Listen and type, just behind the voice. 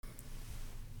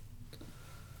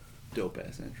dope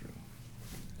ass intro.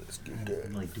 Let's get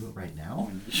that. Like, do it right now?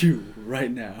 On you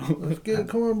right now. Let's get it.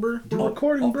 Come on, bro. We're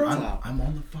recording, bro. I'm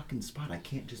on the fucking spot. I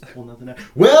can't just pull nothing out.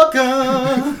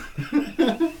 Welcome!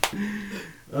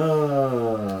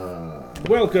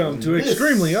 Welcome to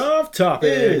Extremely Off Topic.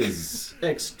 Is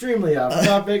Extremely Off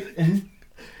Topic.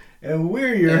 And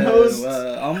we're your hosts,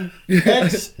 I'm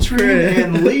Extreme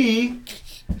and Lee.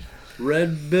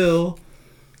 Red Bill.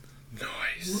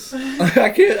 Nice. I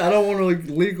can't. I don't want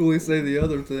to legally say the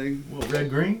other thing. What,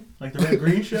 Red Green? Like the Red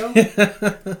Green show?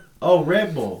 Oh,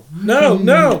 Red Bull. No.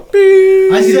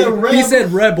 I said Red. He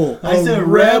said Rebel. I said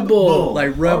Rebel.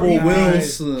 Like Rebel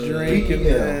Wilson. Drinking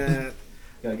that.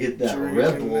 Gotta get that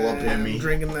Red Bull up in me.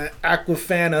 Drinking that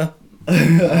Aquafana. Nice,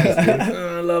 dude.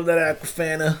 I love that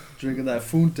Aquafana. Drinking that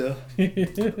Funta.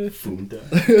 Funda.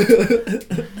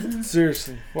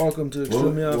 Seriously. Welcome to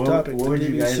Extremely Off Topic. What would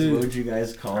BBC. you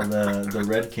guys call the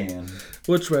red can?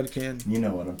 Which red can? You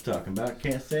know what I'm talking about.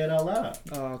 Can't say it out loud.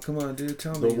 Oh, come on, dude.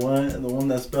 Tell The me. one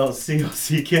that spells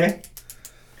C-O-C-K.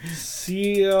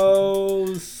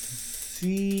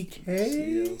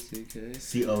 C-O-C-K?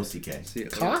 C-O-C-K.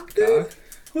 Cock, dude?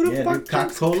 Who the fuck dude,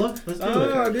 Coca-Cola? Let's do it.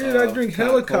 Oh, dude, I drink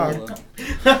hella cock.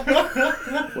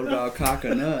 What about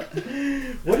coconut?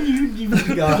 What do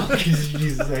you got?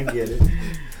 Jesus, I get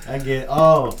it.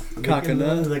 Oh,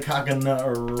 Coconut? The coconut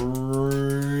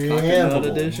Coconut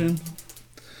edition.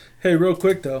 Hey, real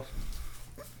quick, though.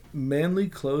 Manly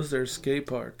closed their skate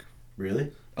park.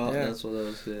 Really? Oh, Yeah. that's what I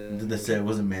was saying. Did they say it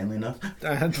wasn't manly enough?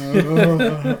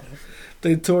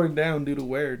 They tore it down due to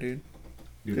wear, dude.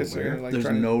 Dude, Guess they're where? gonna, like, There's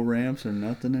try to- no ramps or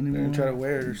nothing They're anymore. gonna try to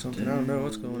wear it or something. I don't know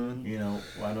what's going on. You know,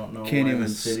 I don't know. Can't why even the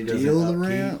city doesn't steal the upkeep.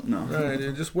 ramp. No. Right,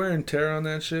 dude. Just wear and tear on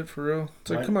that shit for real.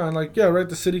 It's like, Right. come on, like, yeah, right.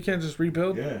 The city can't just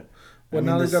rebuild. Yeah. Well,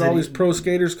 now they got all these pro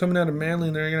skaters coming out of Manly,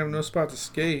 and they're gonna have no spot to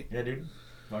skate. Yeah, dude.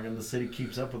 Fucking the city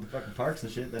keeps up with the fucking parks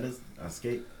and shit. That is a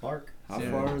skate park. How So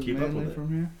far is keep up Manly with it. from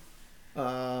here? Like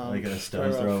a probably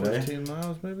stone's about throw away. 15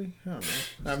 miles, maybe. I don't know.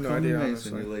 I have no Come to idea.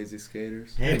 Mason, Honestly. you lazy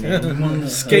skaters. Hey man, you want to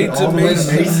Skate to all the way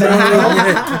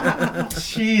Mason.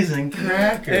 Cheese and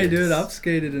crackers. Hey, dude, I've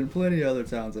skated in plenty of other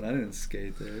towns, and I didn't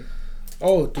skate there.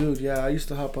 Oh, dude, yeah. I used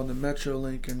to hop on the Metro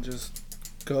Link and just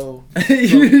go.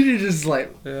 You're just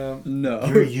like, Yeah. no.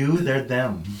 You're you, they're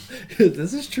them.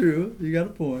 This is true. You got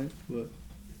a point, but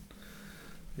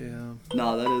Yeah.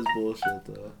 nah, that is bullshit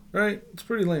though. Right? It's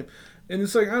pretty lame. And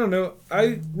it's like, I don't know.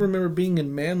 I remember being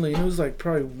in Manly, and it was like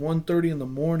probably 1:30 in the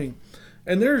morning.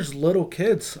 And there's little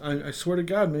kids, I swear to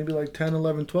God, maybe like 10,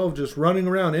 11, 12, just running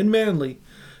around in Manly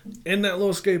in that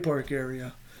little skate park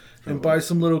area. And by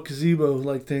some little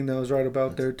gazebo-like thing that was right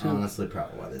about there, too. Honestly,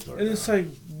 probably why they tore it And it's down. like,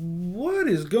 what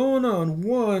is going on?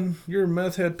 One, your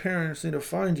meth head parents need to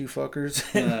find you fuckers.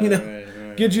 And,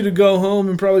 Right. get you to go home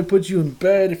and probably put you in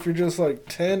bed if you're just like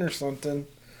 10 or something.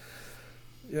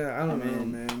 Yeah, I don't know,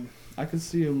 man. I could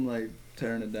see him like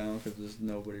tearing it down because just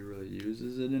nobody really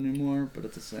uses it anymore. But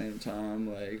at the same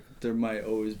time, like there might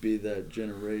always be that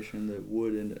generation that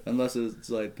wouldn't, unless it's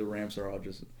like the ramps are all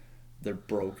just they're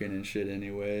broken and shit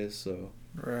anyways. So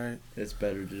Right. it's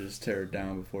better to just tear it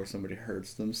down before somebody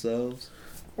hurts themselves.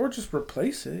 Or just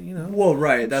replace it, you know. Well,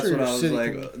 right. I'm That's sure what I your was city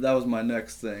like. can- That was my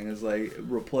next thing. Is like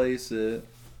replace it,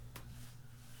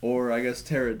 or I guess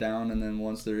tear it down, and then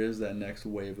once there is that next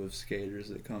wave of skaters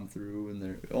that come through, and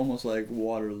they're almost like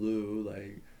Waterloo,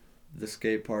 like the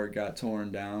skate park got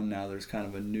torn down. Now there's kind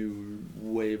of a new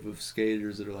wave of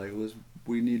skaters that are like,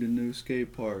 we need a new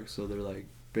skate park, so they're like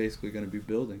basically going to be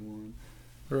building one.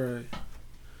 Right.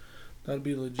 That'd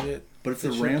be legit. But if They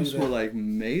the should ramps do were that. like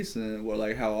Mason, or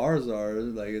like how ours are,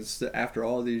 like it's after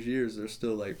all these years, they're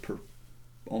still like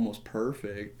almost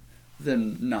perfect.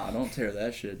 Then nah, don't tear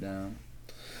that shit down.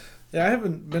 Yeah, I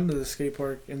haven't been to the skate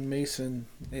park in Mason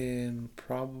in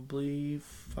probably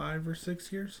 5 or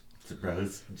 6 years.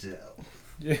 Surprise, Joe.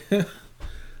 Yeah. I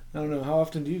don't know. How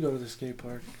often do you go to the skate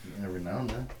park? Every now and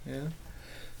then. Yeah.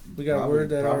 We got word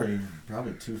that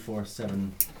probably 2, 4,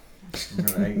 7,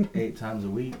 or 8 times a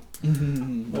week. Well,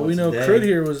 we once know a day. Crit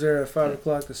here was there at 5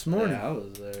 o'clock this morning. Yeah, I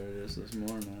was there just this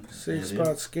morning. Safe Yeah,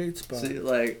 spot, skate spot. See,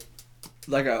 like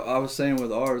I was saying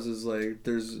with ours is like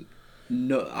there's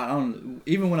no, I don't,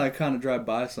 even when I kind of drive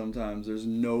by sometimes, there's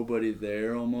nobody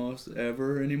there almost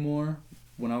ever anymore.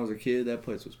 When I was a kid, that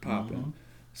place was popping. Mm-hmm.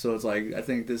 So it's like, I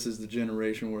think this is the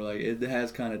generation where like it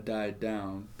has kind of died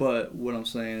down. But what I'm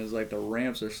saying is like the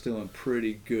ramps are still in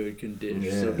pretty good condition.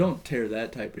 So Yeah. don't tear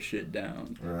that type of shit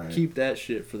down. Right. Keep that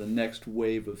shit for the next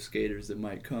wave of skaters that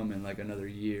might come in like another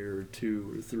year or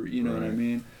 2 or 3. You know what I Right.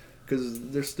 mean? because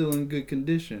they're still in good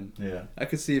condition. Yeah. I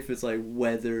could see if it's like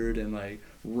weathered and like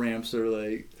ramps are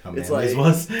like How it's Manly's like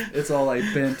was. it's all like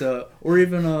bent up, or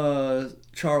even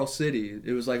Charles City.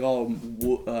 It was like all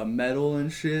metal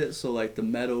and shit, so like the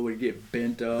metal would get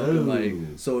bent up, and like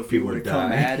Ooh. so if you People were to would come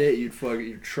die. at it, you'd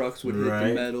your trucks would hit Right.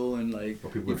 the metal and like Or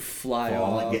people you'd would fly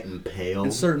fall off and get impaled.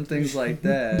 and certain things like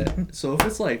that. So if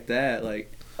it's like that,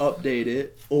 like update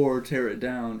it or tear it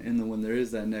down, and then when there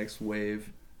is that next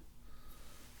wave,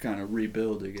 kind of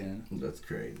rebuild again. That's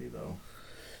crazy though.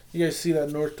 You guys see that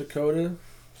North Dakota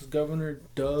Governor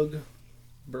Doug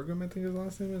Burgum, I think his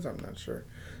last name is? I'm not sure.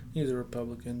 He's a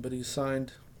Republican, but he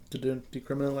signed to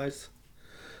decriminalize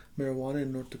marijuana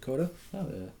in North Dakota. Oh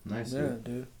yeah, Nice. Yeah, Dude.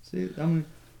 dude. see, I mean,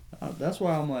 that's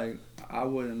why I'm like, I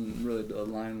wouldn't really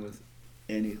align with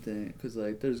anything, because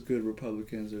like there's good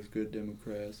Republicans, there's good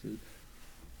Democrats.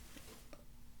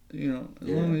 You know, as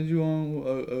long as you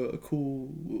on a cool,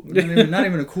 not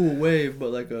even a cool wave, but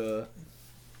like a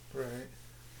Right.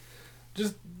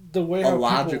 Just the way a how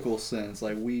logical sense.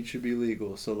 Like weed should be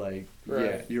legal, so like yeah,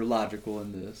 Right. you're logical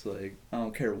in this. Like I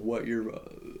don't care what your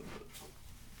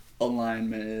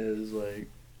alignment is. Like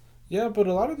Yeah, but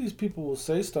a lot of these people will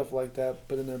say stuff like that,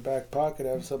 but in their back pocket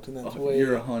have something that's way.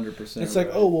 you're 100%. It's like,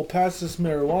 right. oh, we'll pass this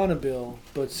marijuana bill,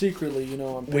 but secretly, you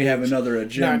know, on we have page another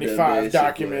agenda. 95 basically.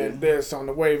 document this on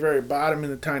the way very bottom,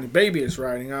 and the tiny baby is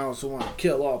writing. I also want to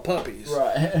kill all puppies.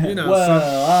 Right. You know,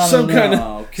 well, some I don't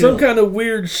know. some kind of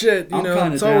weird shit. You I'm know, kind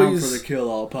of it's down always for the kill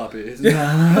all puppies.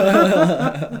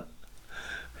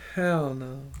 hell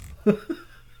no.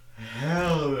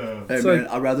 Hell no. Hey It's man,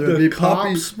 like I'd rather The it be cops,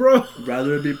 puppies. bro.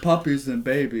 Rather it be puppies than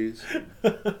babies.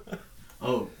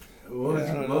 Oh, what was,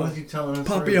 Yeah, I don't what know. was he telling us?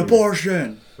 Puppy earlier?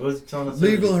 abortion, What was he telling us?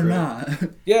 legal or earlier, not.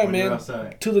 Yeah, when you were man.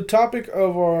 outside? To the topic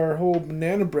of our whole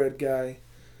banana bread guy,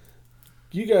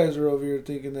 you guys are over here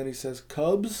thinking that he says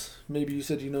Cubs. Maybe you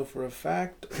said you know for a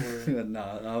fact, or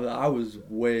Nah, I was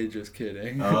way just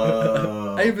kidding.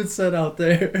 Oh. I even said out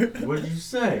there. What did you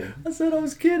say? I said I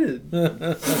was kidding.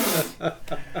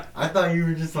 I thought you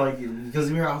were just like, because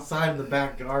we were outside in the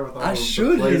backyard with all I the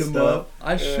should play hit him stuff. up.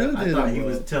 I should I hit thought him he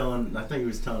was up. telling. I thought he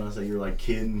was telling us that you were like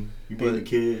kidding. You being a But-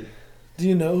 kid. do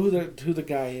you know who the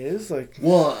guy is? Like,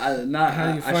 Well, How do you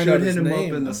I find should out hit his him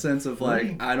name? up in the sense of like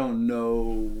Really? I don't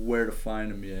know where to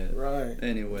find him yet. right?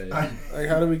 Anyway, Like,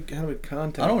 how do we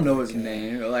contact? I don't know his that guy?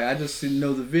 name. Like I just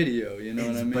know the video. You know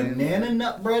It's what I mean? banana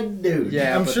nut bread dude.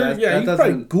 Yeah, I'm but sure. that- Yeah, that you can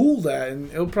probably doesn't- Google that,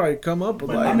 and it'll probably come up with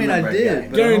But like. I mean, I Red did. guy. but I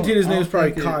don't- guaranteed his I don't name's probably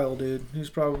think it- Kyle, dude. He's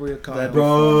probably a Kyle. That'd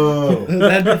Bro.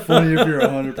 That'd be funny if you're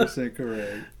 100%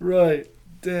 correct. Right.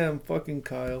 Damn, fucking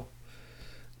Kyle.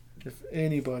 If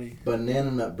anybody.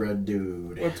 Banana nut bread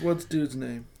dude. What's dude's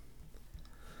name?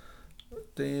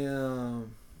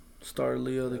 Damn. Star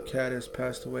Leo the cat has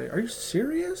passed away. Are you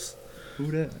serious?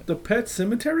 Who that? The Pet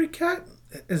Cemetery cat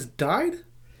has died?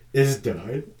 Is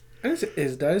died? I didn't say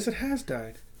is died, I said has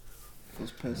died.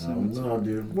 What's Pet I don't Sematary? know,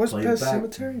 dude. What's Play Pet it back.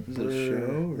 Cemetery? Is it a show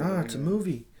or Nah, it's a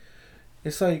movie.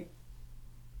 It's like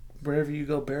wherever you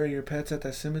go bury your pets at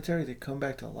that cemetery, they come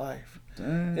back to life.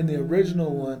 In the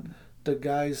original one, the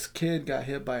guy's kid got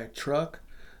hit by a truck,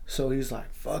 so he's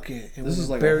like, "Fuck it." And This when is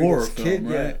he like a buried horror his film, kid,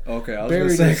 right? Okay, I was Buried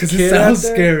gonna say his because it kid sounds out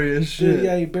there. scary as shit. Dude,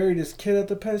 yeah, he buried his kid at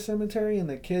the pet cemetery, and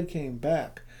the kid came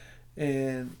back,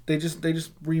 and they just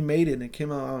remade it, and it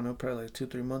came out, I don't know, probably like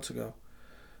 2-3 months ago.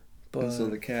 But And so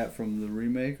the cat from the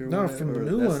remake or no, whatever, from the or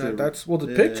new that's one. the- That's well,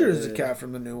 the yeah, picture is the yeah. cat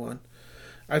from the new one.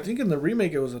 I think in the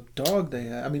remake it was a dog they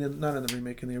had. I mean, not in the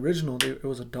remake. In the original, it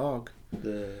was a dog.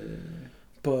 The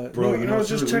But Bro, no, you know I was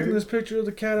what's just really checking weird? this picture of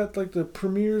the cat at like the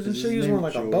premieres and Is shit. his He was wearing name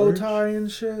like a bow George? tie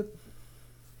and shit.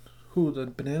 Who, the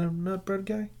banana nut bread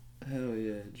guy? hell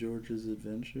yeah, George's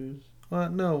Adventures.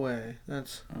 No way.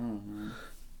 That's I don't know.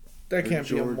 that Or can't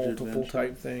be a George multiple Adventure.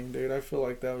 type thing, dude. I feel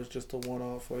like that was just a one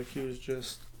off. Like he was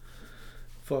just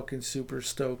fucking super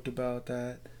stoked about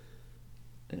that.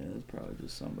 Yeah, it's probably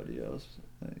just somebody else.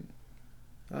 Like,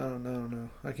 I don't know.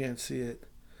 I can't see it.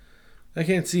 I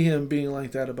can't see him being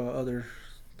like that about other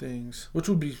things, which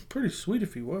would be pretty sweet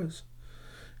if he was.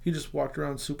 He just walked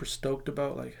around super stoked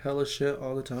about like hella shit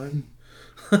all the time.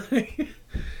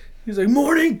 He's like,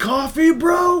 morning coffee,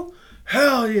 bro?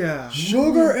 Hell yeah.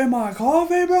 sugar in my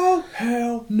coffee, bro?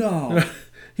 Hell no.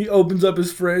 He opens up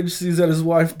his fridge, sees that his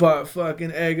wife bought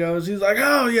fucking Eggos. He's like,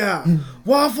 hell yeah.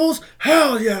 Waffles?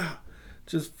 Hell yeah.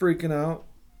 Just freaking out.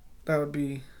 That would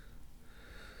be...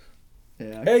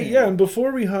 Yeah, I Hey, can't- yeah, and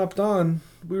before we hopped on,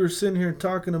 we were sitting here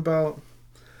talking about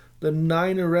the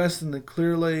 9 arrests in the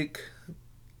Clear Lake,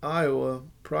 Iowa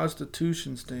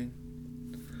prostitution sting.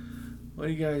 What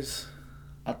do you guys...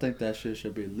 I think that shit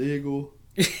should be legal.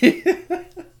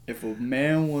 If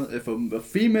if a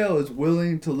female is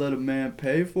willing to let a man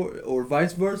pay for it, or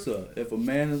vice versa, if a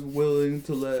man is willing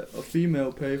to let a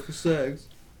female pay for sex,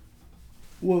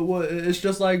 what? It's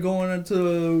just like going into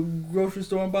a grocery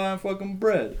store and buying fucking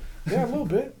bread. Yeah, a little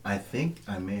bit. I think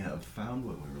I may have found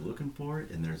what we were looking for,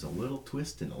 and there's a little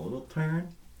twist and a little turn.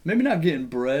 Maybe not getting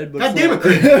bread, but God it's damn like,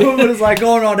 it, but it's like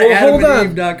going on to Well, hold on.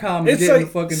 AdamandEve.com and It's getting like, a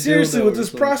fucking seriously, dildo with or this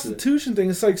some prostitution thing,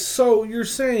 it's like, so you're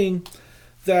saying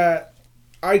that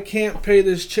I can't pay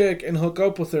this chick and hook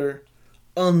up with her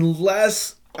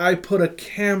unless I put a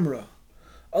camera,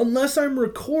 unless I'm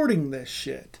recording this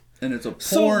shit. shit. And it's a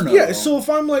So porno. yeah, so if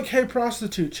I'm like, hey,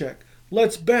 prostitute chick,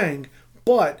 let's bang,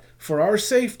 but for our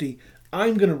safety,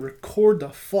 I'm gonna record the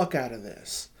fuck out of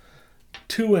this.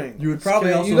 Two angles. You would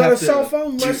probably also you got have a to- cell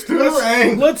phone?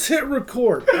 Let's hit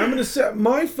record. I'm gonna set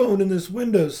my phone in this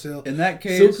windowsill In that so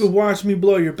you case, could watch me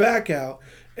blow your back out,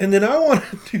 and then I want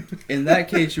to do. in that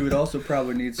case, you would also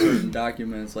probably need certain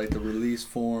documents like the release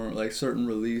form, like certain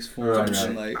release forms, Right.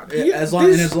 and like Yeah, as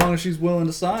long as she's willing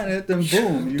to sign it, then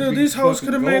boom. you'd Dude, be these hoes fucking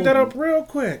could have made that golden. up real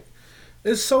quick.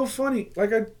 It's so funny.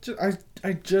 Like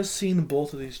I just seen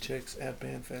both of these chicks at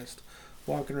Bandfest,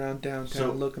 walking around downtown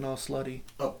So- looking all slutty.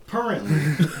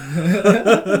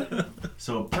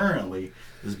 Apparently,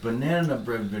 this banana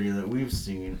bread video that we've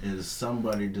seen is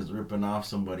somebody just ripping off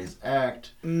somebody's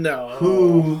act. No.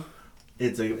 Who?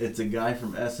 It's a guy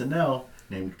from SNL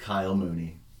named Kyle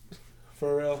Mooney.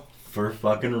 For real? For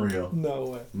fucking real. No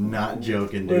way. Not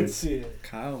joking, dude. Let's see it.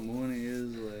 Kyle Mooney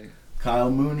is like. Kyle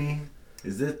Mooney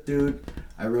is this dude.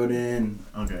 I wrote in.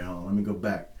 Okay, hold on. Let me go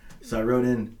back. So I wrote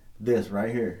in this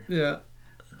right here. Yeah.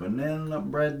 Banana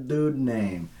bread dude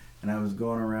name. And I was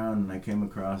going around and I came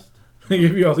across. They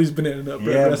give you all these banana nut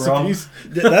bread Yeah, recipes.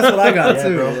 That's what I got Yeah,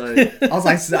 too. bro. Like, I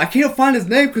was like, I can't find his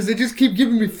name because they just keep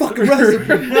giving me fucking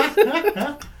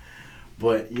recipes.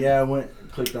 But yeah, I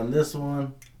clicked on this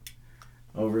one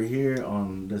over here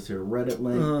on this here Reddit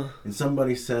link, and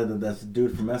somebody said that that's a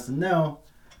dude from SNL.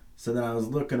 So then I was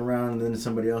looking around, and then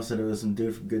somebody else said it was some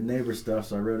dude from Good Neighbor Stuff.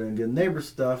 So I wrote in Good Neighbor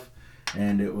Stuff,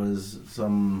 and it was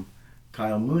some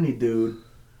Kyle Mooney dude.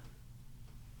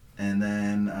 And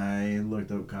then I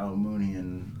looked up Kyle Mooney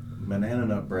and banana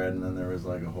nut bread, and then there was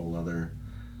like a whole other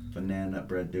banana nut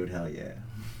bread dude. Hell yeah.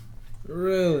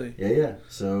 Really? Yeah.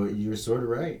 So you were sort of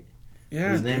right.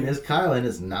 Yeah. His name is Kyle, and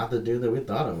it's not the dude that we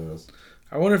thought it was.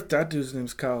 I wonder if that dude's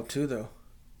name's Kyle too, though.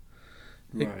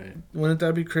 Right. Wouldn't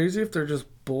that be crazy if they're just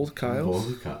both Kyles?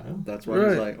 Both Kyle. That's why Right.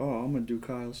 he's like, oh, I'm gonna do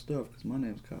Kyle's stuff because my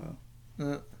name's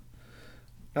Kyle.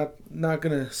 I'm not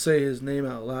gonna say his name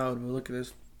out loud, but look at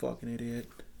this fucking idiot.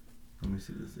 Let me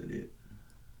see this idiot.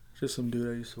 Just some dude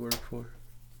I used to work for.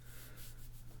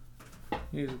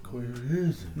 He's a queer. Where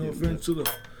is it? No offense to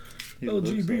the He looks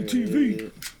like an LGBTV.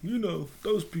 idiot. You know,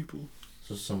 those people.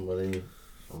 So somebody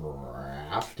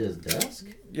wrapped his desk?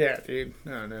 Yeah, dude. I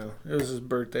don't know. It was his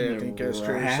birthday, I think,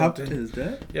 yesterday or Wrapped something. his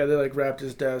death? Yeah, they like wrapped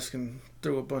his desk and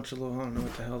threw a bunch of little, I don't know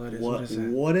what the hell that is. What is that?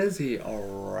 What is he? A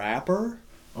rapper?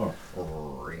 Or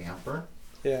ramper?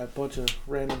 Yeah, a bunch of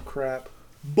random crap.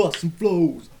 Busting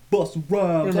flows, busting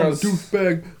rhymes, I'm a Yes.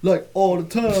 douchebag like all the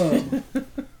time.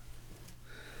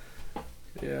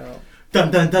 Yeah.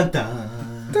 Dun dun dun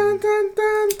dun. Dun dun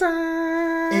dun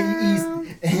dun.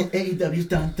 AEW's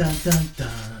dun dun dun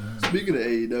dun. Speaking of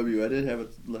AEW, I did have a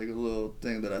little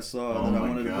thing that I saw Oh that I my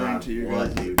wanted to bring God, to you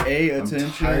what, guys. dude? Attention.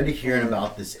 I'm tired of hearing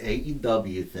about this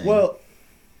AEW thing. Well,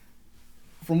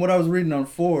 from what I was reading on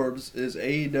Forbes, is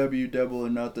AEW Double or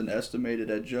Nothing estimated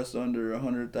at just under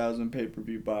 100,000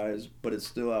 pay-per-view buys, but it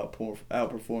still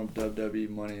outperformed WWE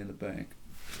Money in the Bank.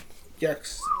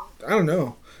 Yikes. I don't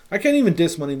know. I can't even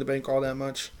diss Money in the Bank all that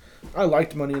much. I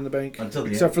liked Money in the Bank. Until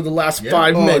the except end. for the last Yeah.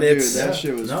 5 Oh, minutes. dude, that Yeah.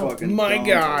 shit was No. fucking My dumb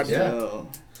God. as Yeah. hell.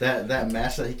 That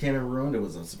match that he came and ruined, it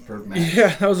was a superb match.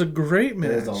 Yeah, that was a great match.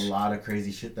 There's a lot of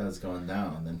crazy shit that was going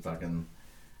down, and then fucking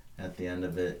at the end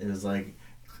of it, it was like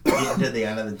getting to the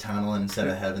end of the tunnel, and instead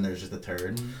of heaven, there's just a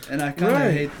turd. And I kind of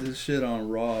Right. hate this shit on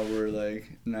Raw where,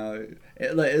 like, now,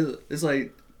 it's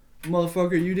like,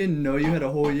 motherfucker, you didn't know you had a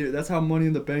whole year. That's how Money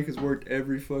in the Bank has worked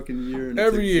every fucking year in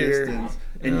Every its year. existence.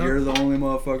 And Yeah. you're the only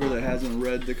motherfucker that hasn't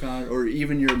read the or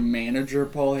even your manager,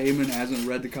 Paul Heyman, hasn't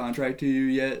read the contract to you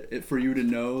yet for you to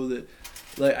know that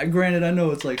Like, granted, I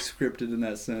know it's like scripted in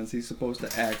that sense. He's supposed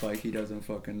to act like he doesn't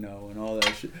fucking know and all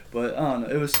that shit. But I don't know.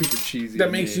 It was super cheesy.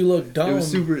 That makes you look dumb. It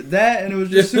was super that, and it was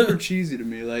just super cheesy to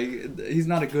me. Like, he's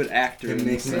not a good actor. It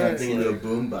makes me sense, think of the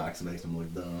boombox. Makes him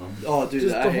look dumb. Oh, dude,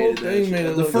 Just I the whole hated that thing shit. made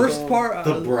it The look first dumb. part,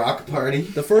 The Brock party.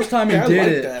 the first time he Yeah, I did like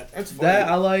it, that. That's funny. that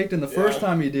I liked, and the first Yeah.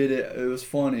 time he did it, it was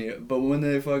funny. But when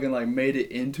they fucking like made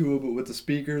it into it, but with the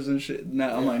speakers and shit,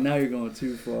 now I'm like, now you're going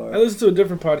too far. I listened to a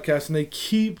different podcast, and they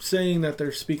keep saying that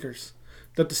they're speakers.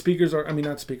 That the speakers are, I mean,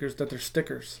 not speakers, that they're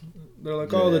stickers. They're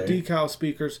like, oh, the decal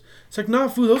speakers. It's like, nah,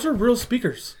 fool, those are real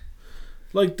speakers.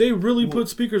 Like, they really put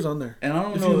speakers on there. And I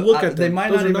don't If know, you look at they them, might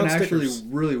those not are even not actually stickers.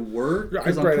 really work. Yeah,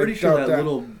 Because I I'm pretty sure doubt that that.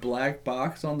 little black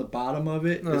box on the bottom of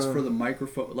it is for the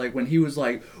microphone. Like, when he was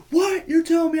like, what? You're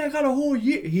telling me I got a whole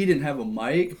year? He didn't have a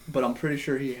mic, but I'm pretty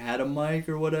sure he had a mic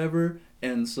or whatever.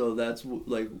 And so that's,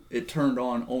 like, it turned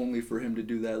on only for him to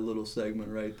do that little segment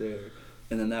right there.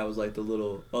 And then that was, like, the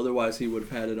little... Otherwise, he would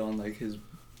have had it on, like, his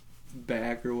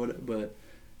back or whatever. But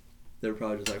they're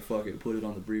probably just like, fuck it, put it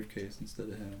on the briefcase instead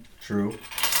of him. True.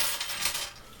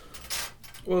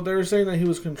 Well, they were saying that he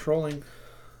was controlling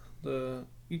the...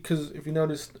 Because if you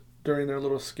noticed during their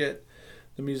little skit,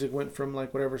 the music went from,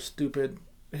 like, whatever stupid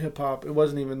hip-hop. It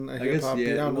wasn't even a hip-hop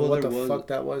beat. I don't know what the fuck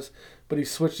that was. But he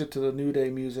switched it to the New Day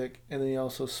music, and then he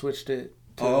also switched it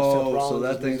to Seth Rollins' so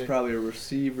that thing's music. probably a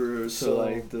receiver So- to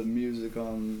like the music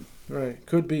on. Right,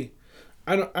 could be.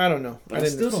 I don't know. But I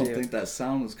didn't still don't see it. think that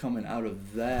sound was coming out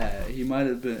of that. He might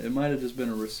have been. It might have just been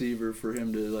a receiver for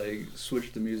him to like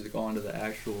switch the music onto the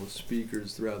actual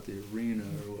speakers throughout the arena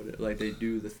or what. Like they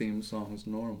do the theme songs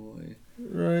normally.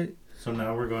 Right. So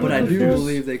now we're going. But to I do introduce-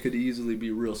 believe they could easily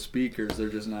be real speakers. They're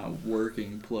just not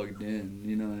working plugged in.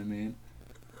 You know what I mean?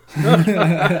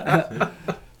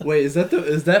 Wait, is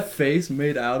that face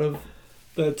made out of?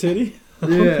 That titty? I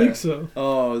Yeah. don't think so.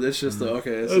 Oh, that's just the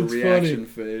okay. It's a That's reaction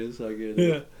phase. I get it.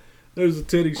 Yeah. There's a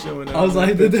titty showing out. I was in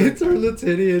like, that did they picture. turn the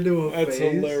titty into a That's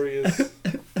face? hilarious.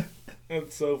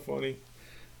 That's so funny.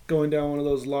 Going down one of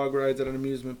those log rides at an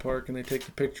amusement park and they take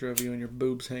a picture of you and your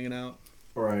boobs hanging out.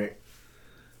 Right.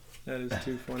 That is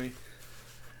too funny.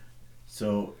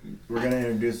 So we're gonna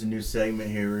introduce a new segment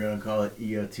here. We're gonna call it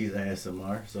EOT's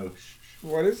ASMR. So,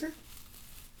 What is it?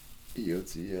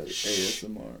 EOT, yeah,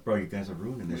 ASMR. bro, you guys are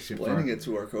ruining I'm this shit. explaining it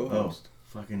to our co-host.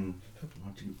 Fucking. Why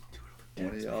don't you do it over One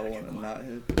of text? y'all Man, want get to quiet. not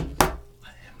hit?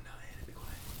 I am not hit. Be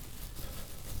quiet.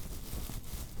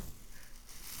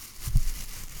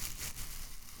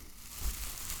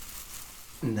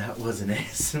 And that was an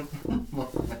ASMR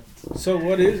moment. So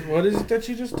what is it that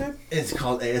you just did? It's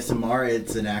called ASMR.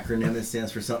 It's an acronym. It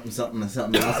stands for something, something, and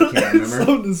something else. I can't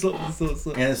remember.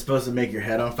 something. And it's supposed to make your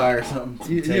head on fire or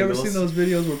something. You ever Tingles. seen those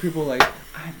videos where people are like,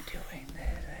 I'm doing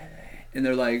this, and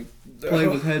they're like playing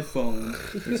with headphones?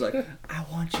 It's like, I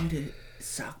want you to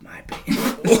suck my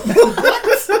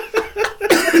penis.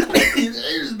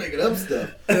 You're just making up stuff.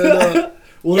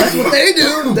 Well, that's what they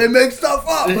do. They make stuff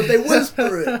up, but they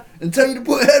whisper it and tell you to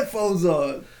put headphones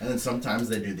on. And then sometimes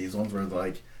they do these ones where they're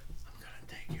like, I'm gonna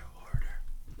take your order.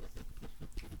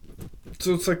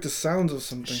 So it's like the sounds of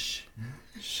something.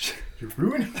 Shh. You're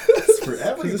ruining this for 'Cause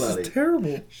everybody. this is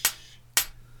terrible.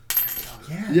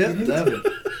 Yeah. Yep,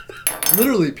 that.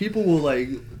 Literally, people will like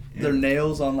their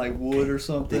nails on like wood or They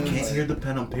something. can't like- hear the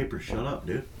pen on paper. Shut up,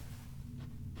 dude.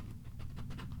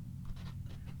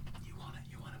 You want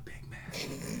a Big Mac?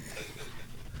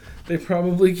 They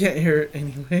probably can't hear it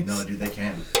anyways. No, dude, they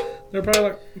can't. They're probably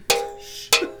like,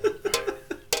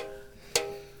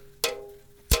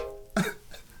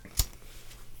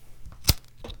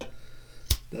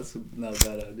 That's not a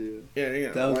bad idea.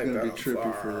 yeah, That was gonna be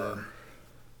trippy for them.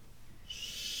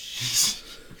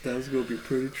 That was gonna be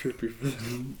pretty trippy for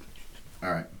them.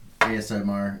 All right.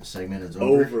 ASMR segment is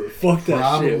over. Over. Fuck that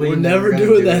Probably shit. We're never never gonna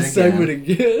doing do that it segment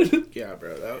again. Yeah,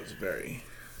 bro, that was very.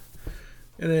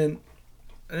 And then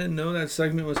I didn't know that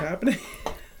segment was happening.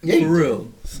 Yeah, For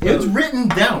real. It's written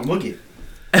down. Look it.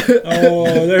 Oh,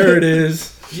 there it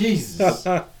is. Jesus.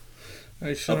 I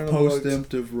should A have looked.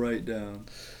 post-emptive write down.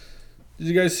 Did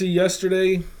you guys see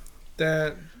yesterday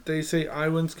that they say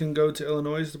Iowans can go to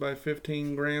Illinois to buy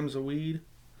 15 grams of weed,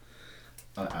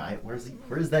 Where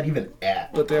is that even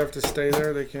at? but they have to stay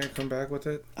there? They can't come back with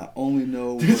it. I only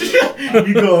know.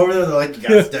 You go over there, they're like, you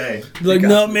gotta stay. They're like, got-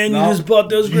 no, man, you no. just bought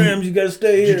those grams. You gotta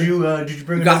stay here. Did you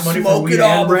bring You enough gotta money for smoke weed it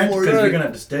all and rent? before Because you- you're gonna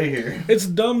have to stay here. It's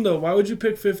dumb though. Why would you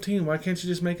pick 15? Why can't you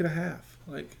just make it a half?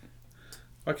 Like,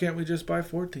 why can't we just buy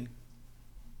 14?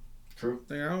 True.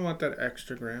 Like, I don't want that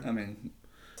extra gram. I mean,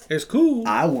 It's cool.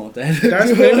 I want that.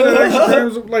 That's maybe that extra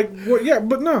grams of, like, what? Yeah,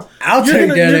 but no. I'll you're take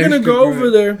gonna, that You're gonna extra go gram.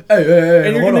 over there. Hey,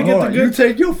 and you're hold gonna on, get hold the on. good- You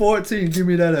take your 14, give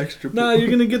me that extra. Nah, you're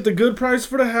gonna get the good price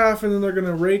for the half, and then they're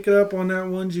gonna rake it up on that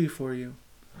 1G for you.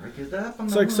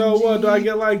 It's like, so what? Do I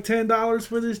get like $10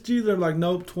 for this G? They're like,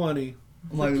 nope, 20.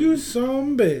 I'm Like, like, you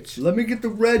some bitch. let me get the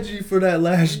Reggie for that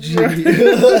last G.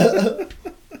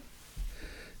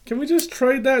 Can we just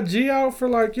trade that G out for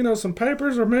like, some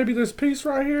papers or maybe this piece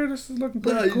right here? This is looking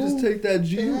pretty No, you cool. just take that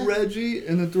G Reggie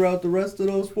and then throughout the rest of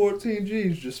those 14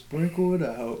 Gs, just sprinkle it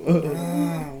out.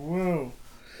 Oh,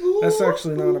 whoa. That's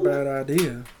actually not a bad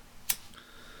idea.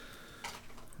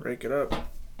 Rake it up.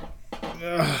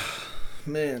 Ugh,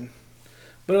 man.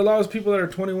 But it allows people that are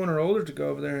 21 or older to go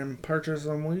over there and purchase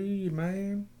some weed,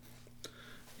 man.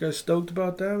 You guys stoked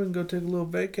about that? We can go take a little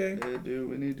vacay. Yeah, dude,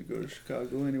 we need to go to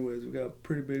Chicago anyways. We got a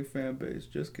pretty big fan base.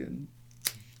 Just kidding.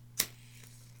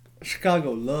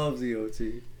 Chicago loves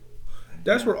EOT.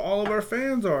 That's where all of our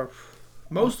fans are.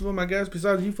 Most of them, I guess,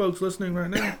 besides you folks listening right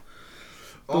now.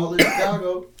 All in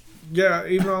Chicago. Yeah,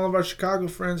 even all of our Chicago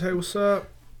friends. Hey, what's up?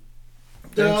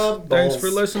 Dub Thanks balls. for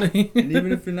listening. And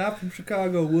even if you're not from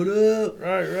Chicago, what up?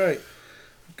 Right.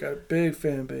 Got a big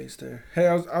fan base there. Hey,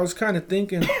 I was kind of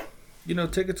thinking,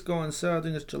 tickets go on sale. I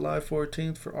think it's July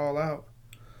 14th for All Out.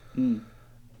 Mm.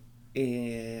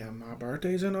 And my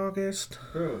birthday's in August.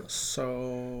 Bro,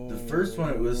 So... the first one,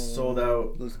 it was sold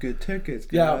out. Let's get tickets,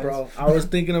 guys. Yeah, bro. I was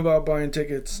thinking about buying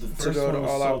tickets The to first go to one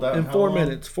was All sold Out out in how 4 long?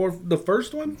 minutes. The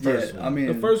first one? First Yeah, one. I mean,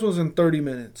 The first one's in 30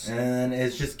 minutes. And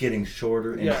it's just getting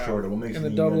shorter and shorter. What makes and the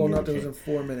me double or even nothing was get- in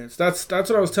 4 minutes. That's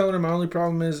what I was telling her. My only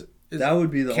problem is that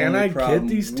would be the can only I problem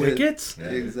get these with- tickets? Yeah.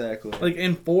 Exactly. Like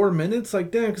in 4 minutes?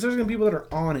 Like, damn, because there's going to be people that are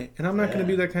on it. And I'm not going to Yeah.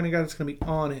 be that kind of guy that's going to be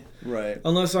on it. Right.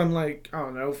 Unless I'm like, I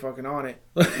don't know, fucking on it.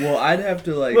 Well, I'd have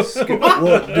to like skip.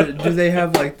 Well, do they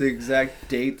have like the exact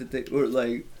date that they or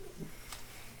like?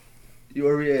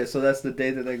 So that's the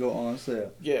date that they go on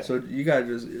sale. Yeah. So you gotta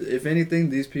just, if anything,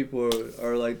 these people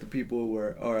are like the people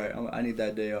where, all right, I need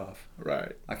that day off.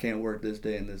 Right. I can't work this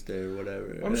day and this day or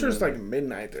whatever. I'm And sure it's then, like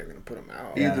midnight they're going to put them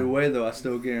out. Yeah. Either way, though, I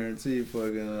still guarantee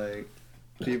fucking like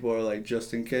people are like,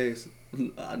 just in case,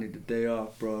 I need the day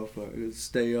off, bro. Fucking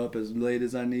stay up as late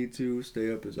as I need to,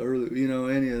 stay up as early,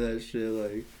 any of that shit.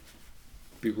 Like,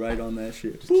 be right on that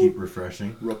shit. Just keep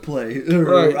refreshing. Replay.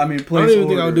 Right. I mean, I place don't even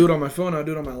think I'll order. do it on my phone. I'll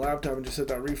do it on my laptop and just hit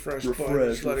that refresh button.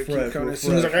 Just let it keep coming. As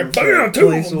soon as I refresh, go, bam, two of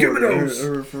place them, give me order.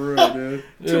 those. For real, dude.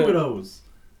 Two Yeah. of those.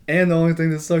 And the only thing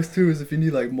that sucks too is if you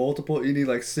need like multiple, you need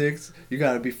like 6, you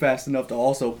gotta be fast enough to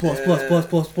also plus Yeah.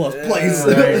 place.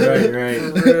 Right.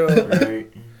 For real.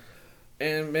 Right.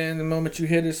 And man, the moment you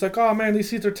hit it, it's like, oh man, these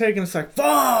seats are taken. It's like, For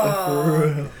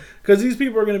fuck. real. Because these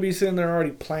people are going to be sitting there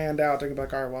already planned out. They're going to be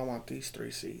like, all right, well, I want these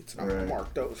 3 seats. And I'm going Right. to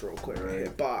mark those real quick and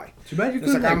hit buy. Too bad you It's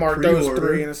couldn't like, I marked those pre-order.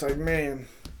 3. And it's like, man.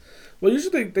 Well,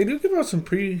 usually they do give out some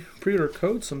pre-order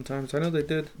codes sometimes. I know they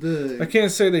did. I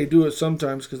can't say they do it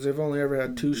sometimes because they've only ever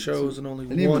had 2 shows and only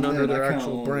And even one under then, their I count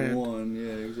actual only brand. One,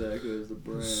 yeah, exactly, as the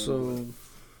brand. So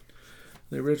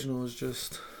the original is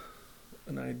just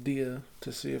an idea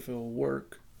to see if it'll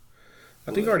work.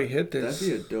 I think I already hit this.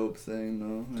 That'd be a dope thing,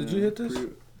 though. Did Yeah, you hit this?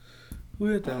 Who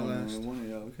hit I that don't last? know, one of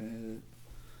y'all can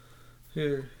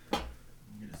Here.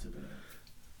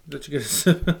 Did you get a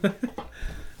sip?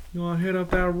 You want to hit up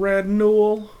that Red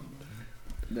Newell?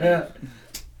 hit it. Yeah.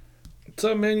 What's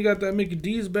up, man? You got that Mickey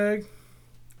D's bag?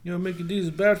 You know, Mickey D's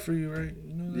is bad for you, right?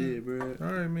 You know that? Yeah, bro.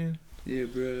 All right, man. Yeah,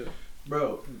 bro.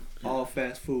 Bro, All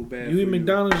fast food bad. You for eat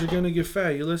McDonald's, you're gonna get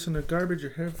fat. You listen to garbage,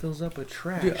 your hair fills up with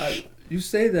trash. Dude, you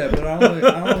say that, but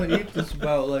I only eat this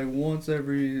about like once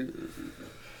every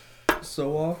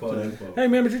so often. Hey,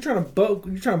 man, but you're trying to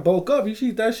bulk up. You should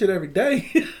eat that shit every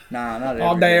day, Nah, not every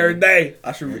all day, every day.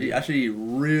 I should eat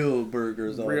real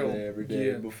burgers all Real, day every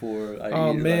day yeah. before I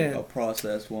Oh, eat man. like a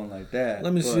processed one like that.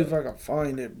 Let me see But if I can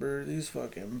find it, bro. These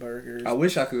fucking burgers, I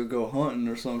wish I could go hunting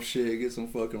or some shit, get some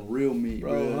fucking real meat,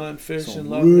 bro. bro. Hunt, fish, Some and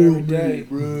love every day. meat,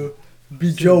 bro.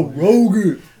 Be Joe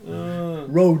Rogan. Uh,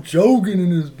 Jogan in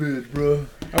this bitch, bro.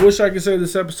 I wish I could say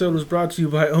this episode was brought to you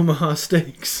by Omaha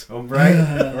Steaks. all right,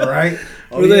 all right.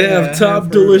 Where they have I top heard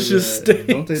of delicious that.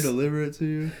 Don't they steaks. deliver it to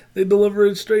you? They deliver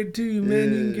it straight to you,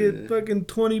 man. You can Yeah. get fucking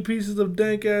 20 pieces of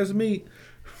dank ass meat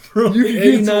for You can get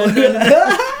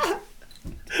 $89.99.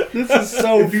 This is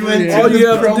so If you went free. All to you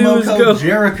the have to do promo is code go-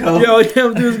 Jericho. Yeah, all you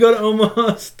have to do is go to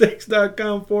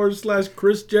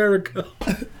omahasteaks.com/Chris Jericho.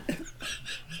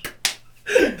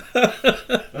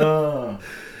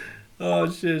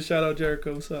 Oh shit! Shout out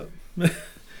Jericho. What's up?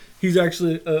 He's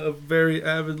actually a very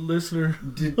avid listener.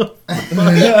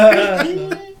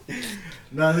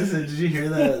 No, listen, did you hear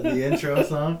the intro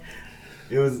song?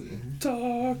 It was.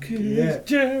 Talk is Yeah.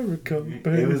 Jericho,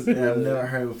 baby. It was. I've never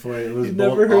heard it before. It was You've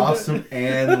never both heard awesome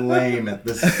and lame at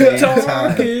the same Talk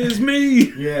time. is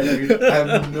me. Yeah, dude, I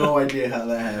have no idea how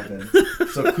that happened.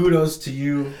 So kudos to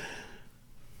you.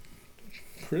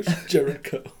 Chris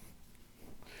Jericho.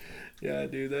 Yeah,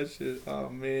 dude, that shit. Oh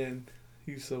man,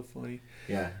 he's so funny.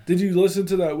 Yeah. Did you listen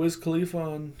to that Wiz Khalifa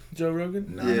on Joe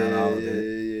Rogan? No, not all of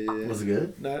it. yeah. Was it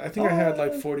good? No, I think I had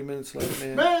like 40 minutes left,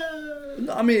 man.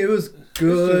 No, I mean, it was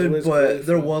good, Wiz but Khalifa.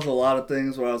 there was a lot of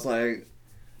things where I was like,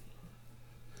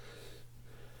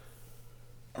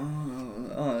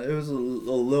 it was a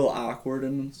little awkward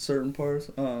in certain parts,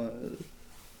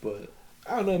 but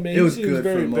I don't know, man. it He was seems good for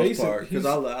very the most basic. part because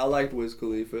I liked Wiz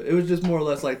Khalifa. It was just more or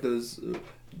less like those.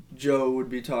 Joe would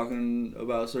be talking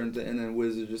about certain things, and then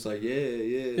Wiz is just like,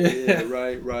 yeah,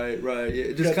 right.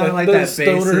 Yeah, just kind of like that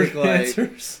basic, like.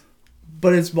 answers.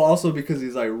 But it's also because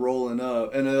he's like rolling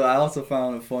up, and I also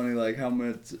found it funny like how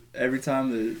much every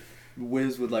time that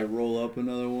Wiz would like roll up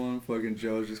another one, fucking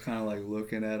Joe's just kind of like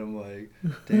looking at him like,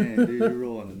 "Damn, dude, you're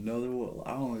rolling another one.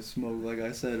 I only smoke like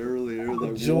I said earlier,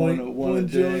 like one a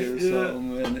day or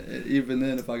something, and even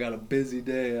then, if I got a busy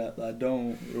day, I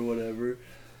don't or whatever."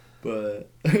 But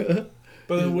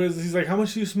then Wiz, he's like, "How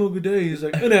much do you smoke a day?" He's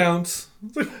like, "An ounce."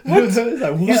 It's like, what? He's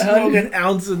like, You "What? smoke an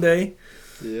ounce a day?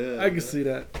 Yeah, I can see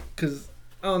that. Because,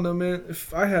 I don't know, man.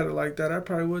 If I had it like that, I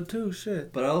probably would too.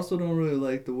 Shit. But I also don't really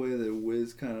like the way that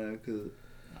Wiz kind of, cause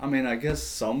I mean, I guess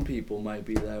some people might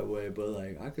be that way, but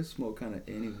like I could smoke kind of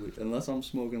any weed unless I'm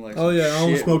smoking like. Oh, some yeah, I don't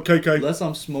shit, smoke KK. Unless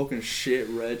I'm smoking shit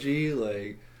Reggie,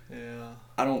 like Yeah.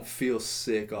 I don't feel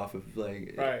sick off of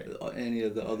like Right. any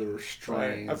of the other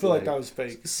strains. I feel like that was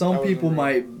fake. Some That people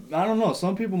wasn't real. might, I don't know.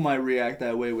 Some people might react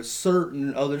that way with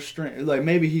certain other strains. Like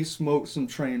maybe he smoked some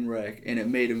train wreck and it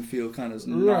made him feel kind of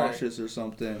nauseous or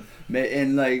something.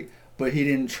 And like, but he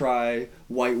didn't try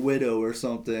White Widow or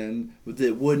something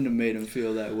that wouldn't have made him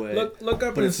feel that way. Look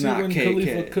up But and it's see not when KK.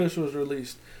 Khalifa Kush was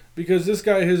released. Because this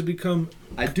guy has become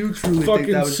I do truly think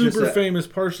fucking that was super just famous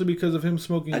partially because of him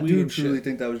smoking I weed do and truly shit.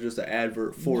 think that was just an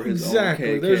advert for his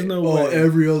Exactly, own KK. there's no way.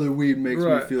 Every other weed makes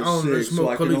Right, me I only feel sick, so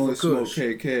I smoke can only Khalifa smoke Kush.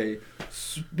 KK.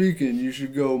 Speaking, you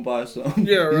should go and buy some.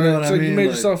 Yeah, right. You know what It's I like mean? you made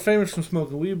Like, yourself famous from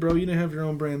smoking weed, bro. You didn't have your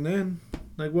own brand then.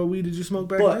 Like, what weed did you smoke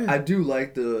back but then? I do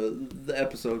like the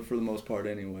episode for the most part,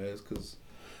 anyways, because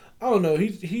I don't know.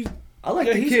 He I like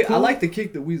Yeah, the he's kick. I cool. like the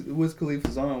kick that Wiz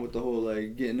Khalifa's on with the whole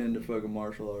like getting into fucking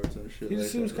martial arts and shit. He like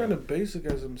just seems that. kind of basic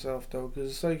as himself though, because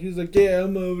it's like he's like, yeah,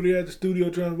 I'm over there at the studio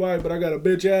trying to write, but I got a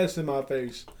bitch ass in my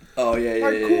face. Oh yeah, yeah,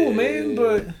 Like, yeah, cool, yeah, man, yeah,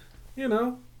 but you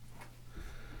know,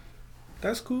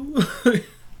 that's cool.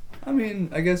 I mean,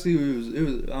 I guess he was. It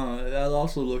was. I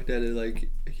also looked at it like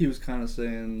he was kind of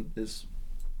saying this.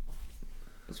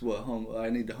 That's what I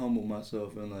need to humble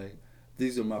myself and like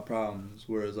these are my problems.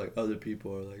 Whereas like other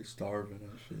people are like starving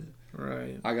and shit.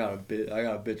 Right. I got a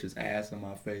bitch's ass in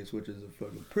my face, which is a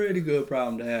fucking pretty good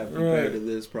problem to have compared Right. to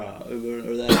this problem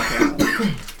or that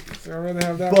problem. So I'd rather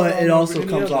have that. But problem it also over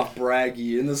any comes other. off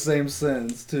braggy in the same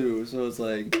sense too. So it's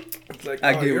like It's like,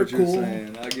 I oh, get you're what you're cool.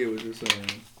 saying. I get what you're saying.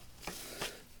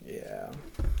 Yeah,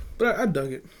 but I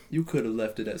dug it. You could have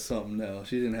left it at something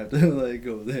else. You didn't have to like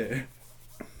go there.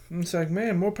 And it's like,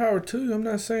 man, more power to you. I'm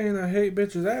not saying I hate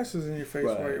bitches' asses in your face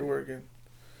Right. while you're working.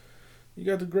 You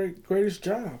got the greatest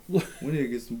job. We need to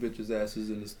get some bitches' asses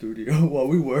in the studio while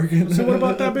we working. So what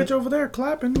about that bitch over there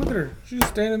clapping? Look at her. She's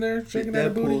just standing there shaking Get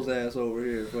that that booty. pool's ass over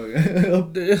here.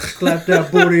 Fucking clap that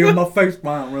booty in my face,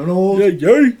 Ryan Reynolds. Yeah,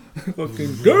 yay.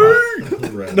 Fucking gay.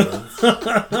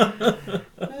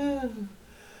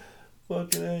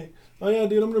 Fucking A. Oh yeah,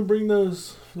 dude, I'm gonna bring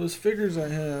those figures I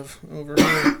have over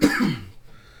here.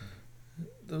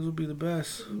 Those will be the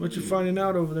best. What you finding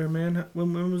out over there, man?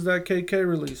 When was that KK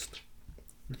released?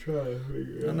 I'm trying to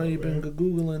figure I know you've been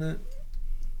Googling it.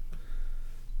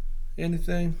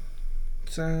 Anything?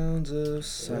 Sounds of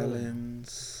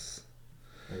silence.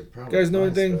 You guys know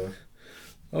anything?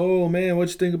 Oh man, what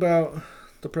you think about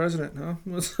the president, huh?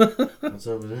 What's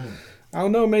over there? I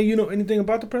don't know, man. You know anything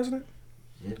about the president?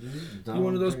 Yeah, dude. You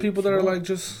one of those people that are like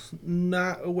just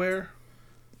not aware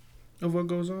of what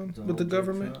goes on with the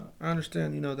government? I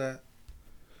understand, you know that.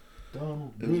 It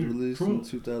was released in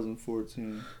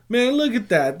 2014. Man, look at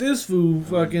that. This fool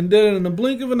fucking did it in the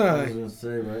blink of an I was eye. gonna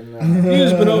say right now. You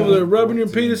just been over there rubbing your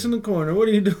penis in the corner. What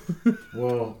are you doing?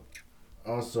 Well,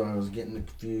 also I was getting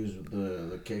confused with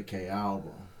the KK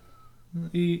album.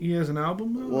 He has an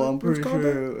album? Well, I'm What's pretty called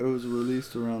that? sure it was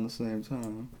released around the same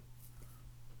time.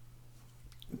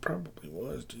 It probably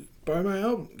was, dude. Buy my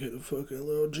album. Get a fucking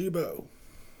little G-Bo.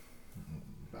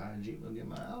 Buy a Jeep, go get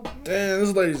my album. Damn,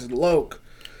 this lady's loke.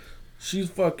 She's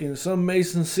fucking some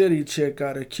Mason City chick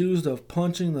got accused of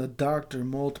punching the doctor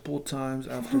multiple times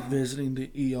after visiting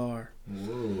the ER.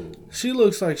 Whoa. She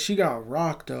looks like she got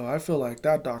rocked though. I feel like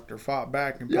that doctor fought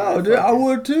back and Yo, dude, I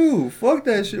would too. Fuck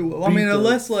that shit. I mean, the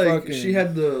unless like fucking- she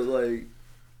had the like,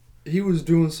 he was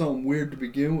doing something weird to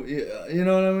begin with. You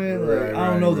know what I mean? Like, Right,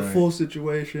 I don't know the right. full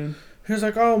situation. He's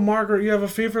like, "Oh, Margaret, you have a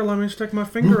fever? Let me stick my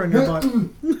finger in your butt." Like,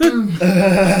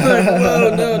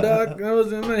 whoa, no, doc,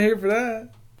 I'm not here for that.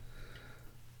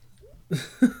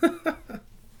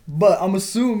 But I'm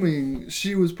assuming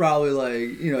she was probably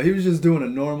like, you know, he was just doing a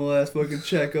normal ass fucking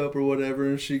checkup or whatever,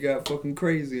 and she got fucking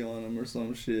crazy on him or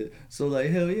some shit. So like,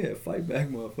 hell yeah, fight back,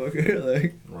 motherfucker.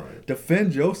 Like, Right.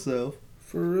 defend yourself.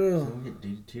 For real. Someone get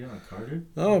DDT'd on a car, dude?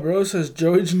 Oh, bro, it says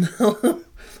Joey Janela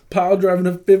pile driving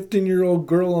a 15-year-old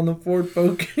girl on the Ford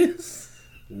Focus.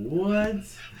 What?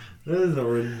 That is a I'm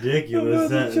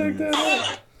ridiculous about to check sentence. that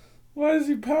out. Why is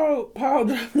he pile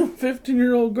driving a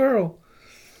 15-year-old girl?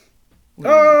 Wait,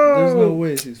 Oh! There's no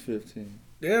way she's 15.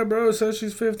 Yeah, bro, it says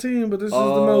she's 15, but this is the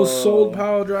most sold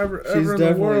pile driver ever She's in the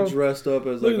definitely world. dressed up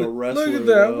as like a wrestler. Look at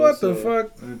that. though, What the so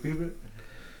fuck?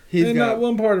 He's Ain't got not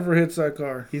one part of her hits that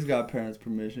car. He's got parents'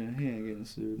 permission. He ain't getting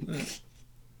sued.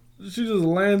 She just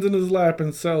lands in his lap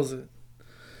and sells it.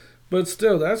 But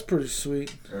still, that's pretty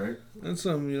sweet. Alright. That's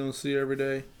something you don't see every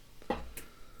day.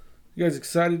 You guys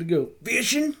excited to go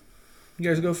fishing? You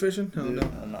guys go fishing? Oh,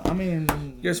 no. I mean,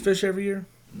 You guys fish every year?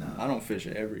 No. I don't fish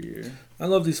every year. I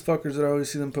love these fuckers that I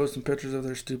always see them posting pictures of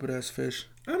their stupid ass fish.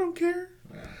 I don't care.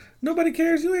 Yeah. Nobody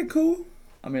cares. You ain't cool.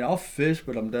 I mean, I'll fish,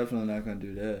 but I'm definitely not gonna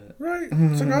do that. Right?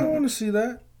 It's like, I don't want to see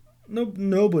that.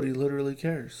 Nobody literally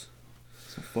cares.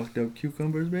 Some fucked up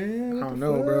cucumbers, man. I don't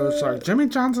know, bro. It's like, Jimmy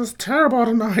Johnson's terrible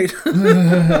tonight.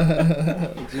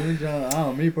 Jimmy John. I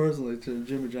don't. Me personally,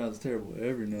 Jimmy John's terrible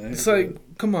every night. It's like,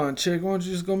 come on, chick. Why don't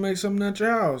you just go make something at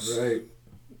your house? Right.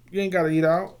 You ain't got to eat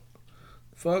out.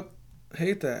 Fuck.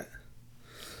 Hate that.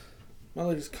 My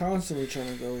lady's constantly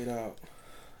trying to go eat out.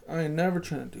 I ain't never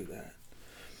trying to do that.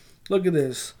 Look at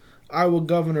this. Iowa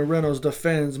Governor Reynolds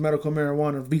defends medical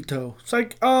marijuana veto. It's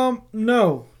like,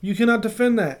 no. You cannot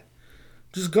defend that.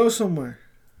 Just go somewhere.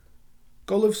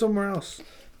 Go live somewhere else.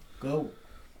 Go.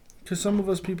 Because some of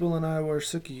us people in Iowa are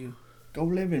sick of you. go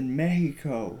live in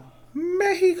Mexico.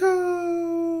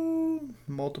 Mexico!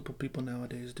 Multiple people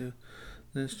nowadays do.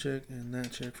 This chick and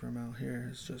that chick from out here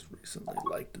has just recently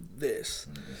liked this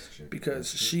because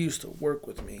she used to work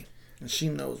with me and she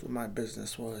knows what my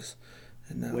business was.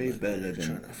 And now Way look, better they're than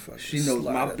trying to fucking she knows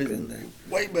slide my up in business. there.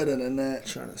 Way better than that.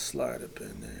 Trying to slide up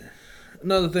in there.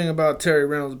 Another thing about Terry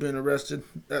Reynolds being arrested,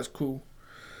 that's cool.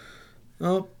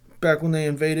 Oh, back when they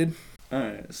invaded. All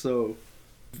right, so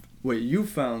wait, you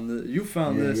found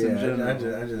this Yeah, in I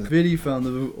general. just Vinny found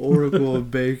the Oracle of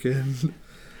Bacon.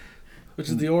 Which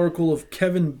is the oracle of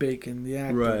Kevin Bacon, the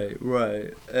actor.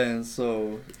 Right. And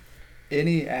so,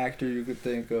 any actor you could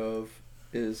think of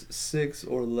is 6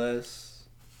 or less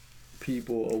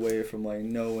people away from like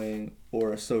knowing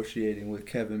or associating with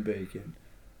Kevin Bacon.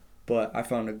 But I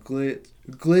found a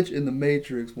glitch in the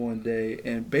Matrix one day,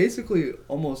 and basically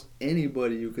almost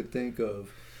anybody you could think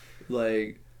of,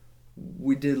 like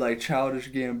we did like Childish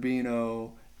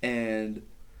Gambino and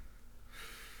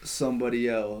somebody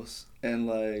else, and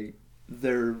like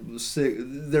they're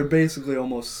basically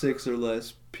almost 6 or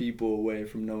less people away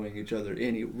from knowing each other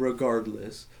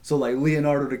regardless. So like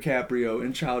Leonardo DiCaprio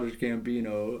and Childish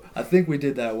Gambino, I think we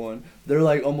did that one. They're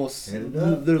like almost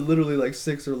they're literally like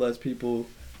 6 or less people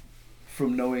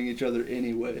from knowing each other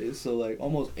anyway. So like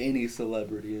almost any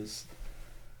celebrity is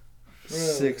Really?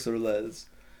 6 or less.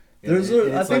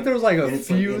 Yeah, I think there was like a it's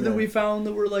few like that we found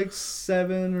that were like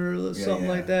 7 or something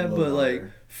like a that, little but like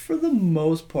longer. for the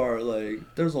most part, like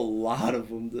there's a lot of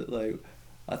them that like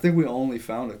I think we only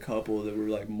found a couple that were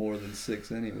like more than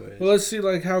 6 anyway. Well, let's see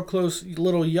like how close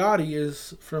little Yachty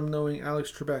is from knowing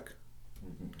Alex Trebek.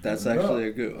 That's actually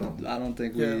a good. I don't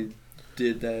think Yeah. we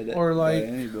did that. Or like, by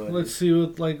anybody. let's see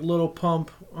with like Little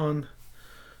Pump on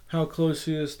how close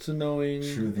he is to knowing.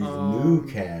 True, these new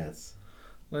cats.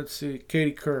 Let's see,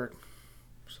 Katie Couric,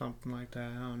 something like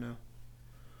that. I don't know.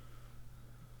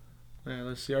 Yeah,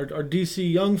 let's see. Our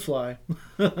DC Young Fly.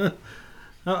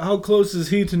 how close is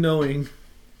he to knowing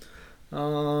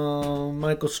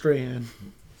Michael Strahan?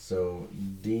 So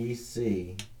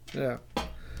DC. Yeah. I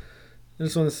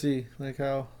just want to see like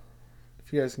how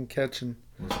if you guys can catch him.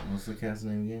 What's the cat's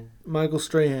name again? Michael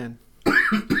Strahan.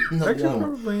 Actually,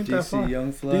 probably ain't that far. DC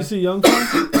Young Fly. DC Young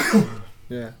Fly.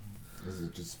 Yeah. Is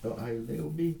it just spelled how you think it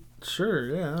would be? Sure.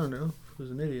 Yeah. I don't know. Who's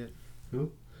an idiot?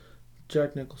 Who?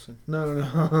 Jack Nicholson. No.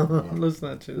 Let's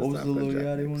not change. What was the Lil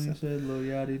Yachty one you said? Lil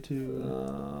Yachty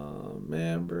too.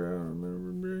 Man, bro, I don't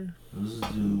remember.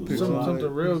 Pick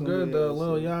Something real good. else.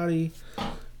 Lil Yachty.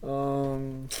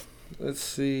 Let's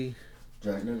see.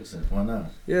 Jack Nicholson. Why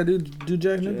not? Yeah, do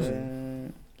Jack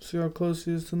Nicholson. See how close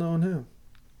he is to knowing him.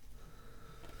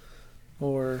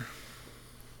 Or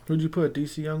who'd you put?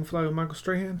 DC Young Fly with Michael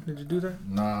Strahan? Did you do that?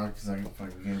 Nah, because I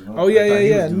fucking gave up. Oh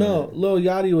yeah. No, Lil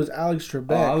Yachty was Alex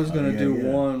Trebek. I was gonna do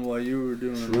one while you were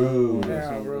doing True. one.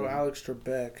 Yeah, bro, Alex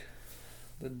Trebek,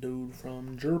 the dude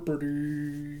from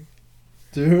Jeopardy.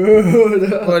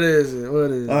 Dude. What is it? All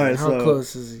right, How so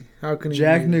close is he? How can he?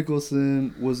 Jack be?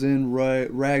 Nicholson was in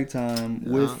Ragtime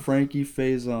with Yeah. Frankie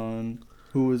Faison,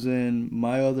 who was in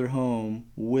My Other Home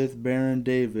with Baron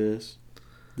Davis,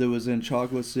 that was in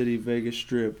Chocolate City, Vegas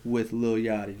Strip with Lil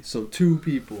Yachty. So 2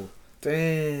 people.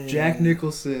 Damn. Jack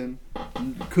Nicholson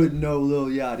could know Lil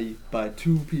Yachty by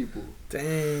 2 people.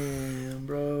 Damn,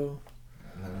 bro.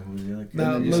 Who's the other kid?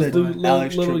 Now then you let's said do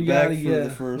Alex Lil Trebek Yachty, for the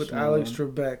first with one. Alex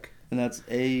Trebek. And that's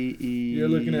A-E... You're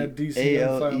looking at DC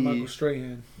Young Fly with A-L-E. Michael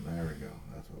Strahan. There we go.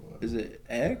 That's what it was. Is it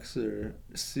X or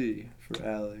C for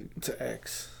Alex? It's an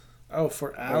X. Oh,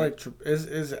 for Alex.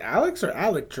 Is it Alex or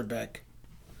Alec Trebek?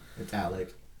 It's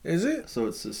Alex. Is it? So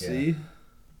it's a C?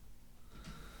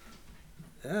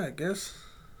 Yeah, I guess.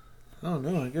 I don't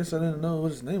know. I guess I didn't know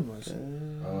what his name was.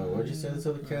 What'd you say this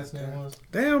other cat's name was?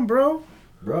 Damn, bro.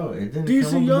 Bro, it didn't come DC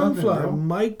up with Young nothing, Fly, bro.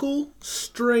 Michael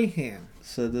Strahan.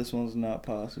 Said this one's not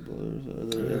possible. It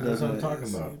That's what I'm doesn't.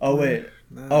 talking about. Oh wait.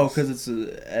 Nice. Oh, because it's an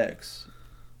X.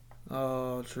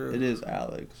 Oh, true. It is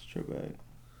Alex Trebek.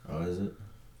 Oh, is it?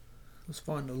 Let's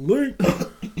find the link.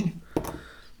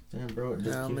 Damn, bro, it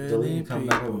just How keeps many deleting. Come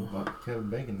back people? with Kevin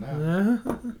Bacon now.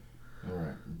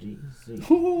 Alright, DC.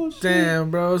 Oh, shit. Damn,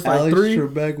 bro. It's like Alex 3.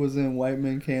 Trebek was in White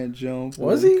Men Can't Jump.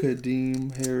 Was with he?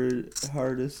 Kadeem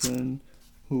Hardison,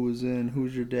 who was in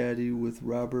Who's Your Daddy with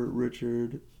Robert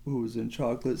Richard, who was in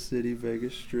Chocolate City,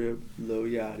 Vegas Strip, Lil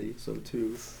Yachty. So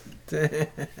 2. Damn.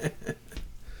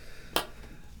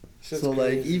 So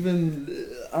like even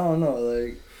I don't know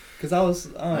like, cause I was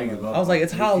like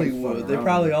it's You keep Hollywood. fucking They around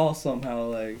probably with it. all somehow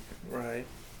like, Right.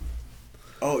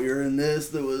 oh, you're in this.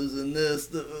 That was in this.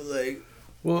 That was like.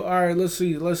 Well, all right. Let's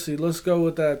see. Let's go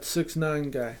with that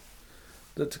 6'9" guy.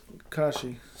 The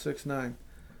Takashi 6'9".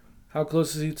 How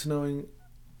close is he to knowing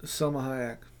Selma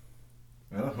Hayek?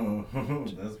 Oh,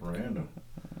 that's random.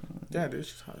 Yeah, dude,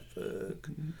 she's hot as fuck.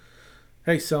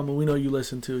 Hey, Selma, we know you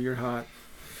listen too. You're hot.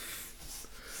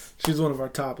 She's one of our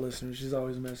top listeners. She's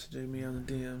always messaging me on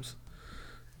the DMs.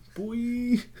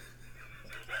 Boy.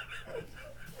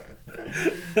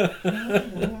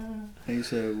 And you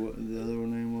said what the other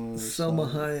name was? Selma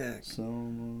Hayek.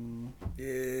 Selma.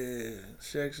 Yeah.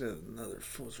 She actually has another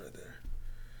fool's right there.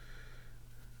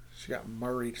 She got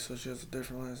Murray, so she has a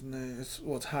different last name. It's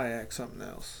Hayek, something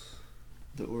else.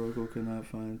 The Oracle could not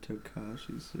find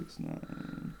Takashi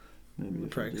 6'9". Maybe if I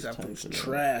Practice just that type was it out.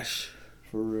 trash.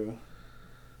 For real.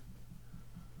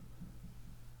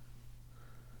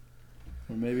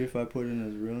 Or maybe if I put in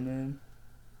his real name.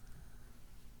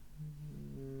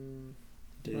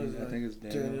 I think it's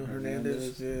Daniel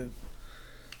Hernandez. Yeah.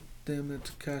 Damn it,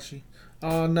 Takashi.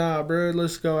 Oh, nah, bro.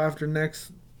 Let's go after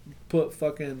next. Put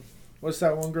fucking. What's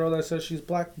that one girl that says she's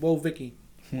black? Whoa, Vicky.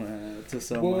 To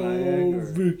Selma Whoa, Hayek. Or...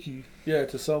 Vicky. Yeah,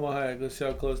 to Selma Hayek. Let's see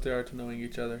how close they are to knowing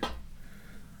each other.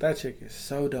 That chick is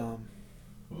so dumb.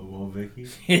 Whoa, Vicky.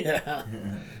 Yeah.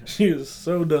 She is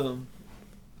so dumb.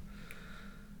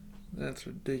 That's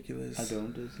ridiculous. I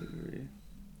don't disagree.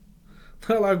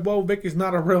 Like, whoa, Vicky's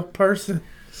not a real person.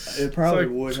 It probably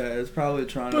like- would have. It's probably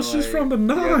trying But to. she's like, from the you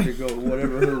have nine. to go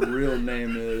whatever her real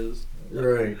name is.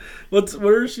 Right.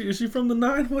 Where is she? Is she from the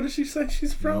 9? What does she say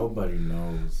she's from? Nobody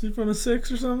knows. Is she from the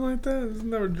 6 or something like that? Isn't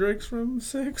that where Drake's from?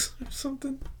 6 or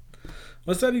something?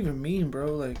 What's that even mean,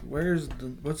 bro? Like, what's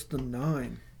the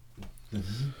 9?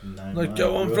 Like,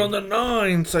 yo, I'm from the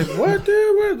 9. It's like, what,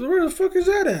 dude? Where the fuck is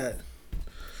that at?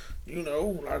 You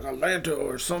know, like Atlanta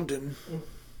or something.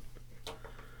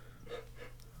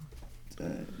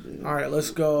 All right,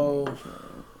 let's go.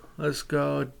 Let's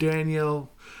go. Daniel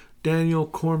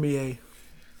Cormier.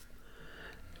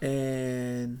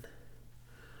 And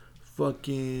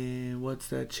fucking, what's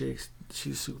that chick?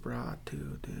 She's super hot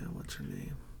too. Damn, what's her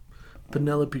name?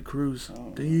 Penelope Cruz.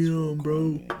 Oh, Damn,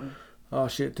 bro. cool, Oh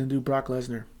shit, then do Brock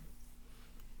Lesnar.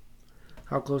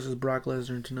 How close is Brock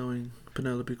Lesnar to knowing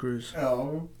Penelope Cruz?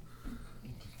 Oh.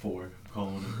 4.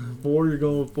 Calling 4, you're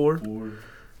going with 4? 4.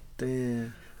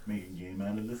 Damn. Make a game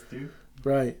out of this, dude.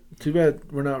 Right. Too bad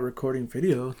we're not recording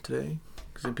video today.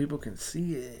 Because then people can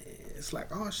see it. It's like,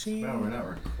 oh, shit. No, we're not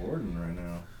recording right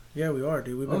now. Yeah, we are,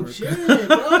 dude. We've been Oh shit,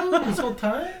 bro! This whole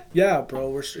time, Yeah, bro.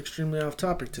 We're extremely off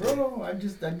topic today. bro. I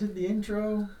did the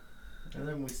intro, and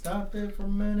then we stopped it for a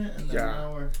minute, and then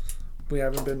now we're. We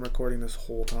haven't been recording this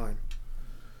whole time.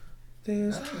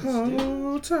 This Nice,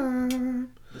 whole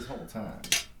time. This whole time.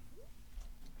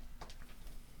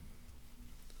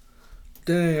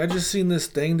 Dang, I just seen this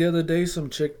thing the other day. Some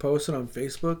chick posted on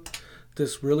Facebook.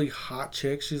 This really hot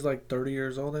chick. She's like 30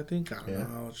 years old, I think. I don't know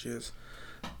how old she is.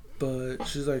 But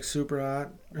she's like super hot.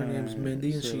 Her name's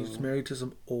Mindy, and she's married to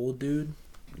some old dude.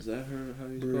 Is that her? How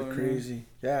you spell Really her crazy. name?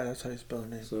 Yeah, that's how you spell her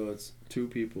name. So it's two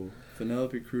people.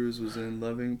 Penelope Cruz was in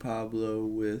Loving Pablo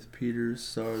with Peter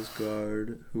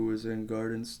Sarsgaard, who was in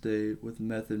Garden State with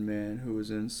Method Man, who was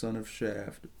in Son of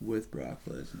Shaft with Brock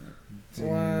Lesnar.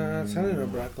 What? I didn't know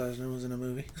Brock Lesnar was in a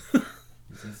movie. Yeah,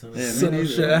 Son me of neither.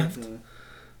 Shaft.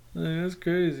 That's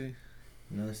crazy.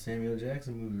 Another Samuel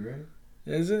Jackson movie, right?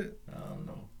 Is it? I don't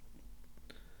know.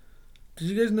 Did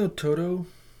you guys know Toto?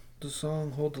 The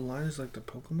song "Hold the Line" is like the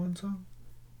Pokemon song.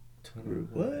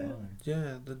 What?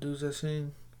 Yeah, the dudes that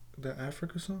sing the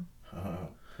Africa song.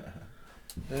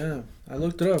 Yeah, I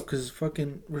looked it up because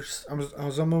fucking I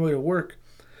was on my way to work,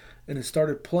 and it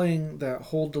started playing that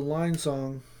 "Hold the Line"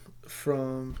 song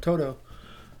from Toto,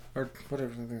 or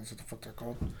whatever I think that's what the fuck they're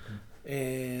called.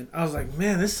 And I was like,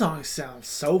 man, this song sounds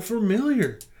so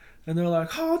familiar. And they're like,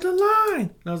 "Hold the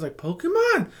line," and I was like, "Pokemon."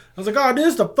 I was like, "Oh, this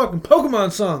is the fucking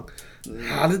Pokemon song."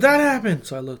 How did that happen?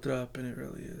 So I looked it up, and it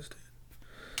really is,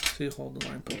 dude. See, "Hold the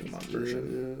Line" Pokemon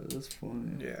version. Yeah, that's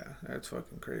funny. Yeah, that's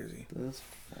fucking crazy. That's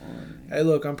funny. Hey,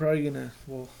 look, I'm probably gonna.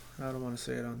 Well, I don't want to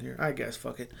say it on here. I guess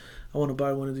fuck it. I want to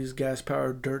buy one of these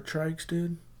gas-powered dirt trikes,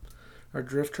 dude, or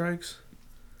drift trikes.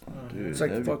 Oh, dude, It's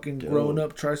like that'd be fucking dope.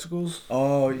 grown-up tricycles.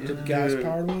 Oh, yeah, The dude.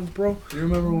 gas-powered ones, bro. Do you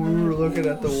remember when we were looking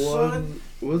at the Son.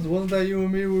 one? Wasn't that you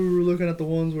and me? We were looking at the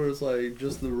ones where it's like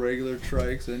just the regular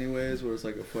trikes, anyways, where it's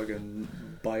like a fucking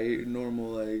bike,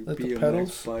 normal like the BMX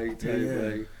pedals? bike type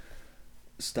like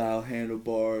style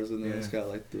handlebars, and then it's got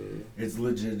like the It's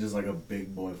legit just like a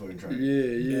big boy fucking truck.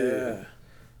 yeah.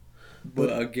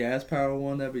 But a gas power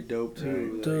one that'd be dope too.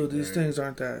 Right. Like, Dude, these things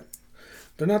aren't that.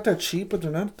 They're not that cheap, but they're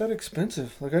not that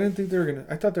expensive. Like I didn't think they were gonna.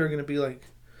 I thought they were gonna be like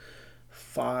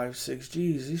 5-6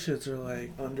 G's. These shits are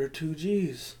like under 2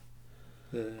 G's.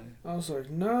 yeah. I was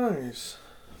like, nice.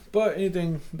 But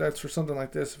anything that's for something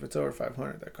like this, if it's over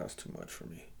 500, that costs too much for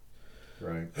me.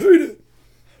 Right. Hate it.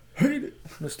 Hate it.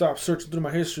 I'm gonna stop searching through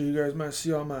my history. You guys might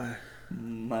see all my.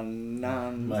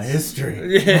 My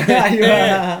history.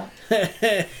 Yeah.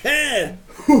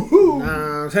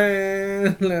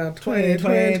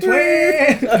 2020.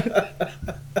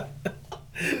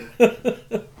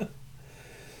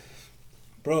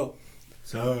 Bro,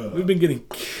 So, we've been getting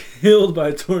killed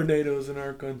by tornadoes in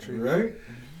our country. right?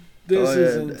 This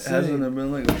is Hasn't insane. there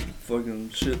been like a fucking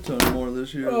shit ton more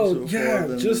this year? Oh, so yeah. far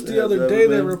than Just it the has other ever day,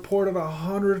 they been? reported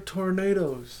 100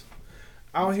 tornadoes.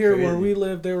 Out That's here where crazy. we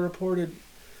live, they reported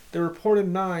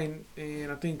 9,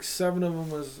 and I think 7 of them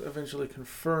was eventually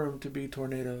confirmed to be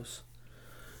tornadoes.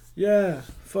 Yeah,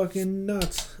 fucking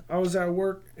nuts. I was at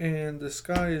work, and the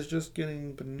sky is just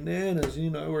getting bananas. You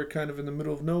know, we're kind of in the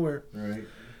middle of nowhere. Right.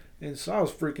 And so I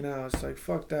was freaking out. It's like,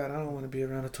 fuck that. I don't want to be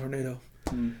around a tornado.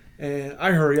 Hmm. And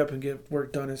I hurry up and get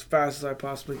work done as fast as I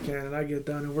possibly can. And I get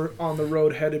done, and we're on the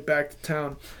road headed back to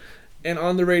town. And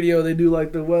on the radio, they do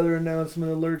like the weather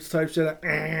announcement alerts type shit.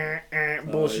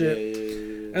 Bullshit. Oh,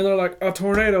 yeah. And they're like, a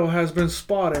tornado has been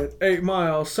spotted 8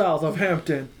 miles south of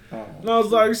Hampton. Oh, And I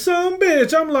was like, some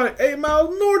bitch. I'm like 8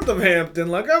 miles north of Hampton.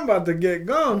 Like, I'm about to get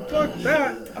gone. Fuck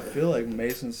that. I feel like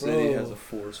Mason City Bro. has a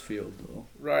force field though.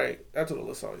 Right. That's what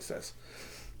Alyssa always says.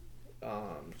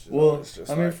 Well, it's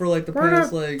just I mean, like, for like the we're in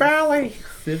past a like valley.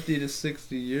 50 to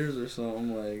 60 years or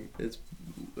something, like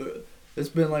it's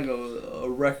been like a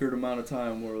record amount of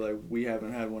time where like we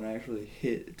haven't had one actually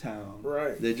hit town.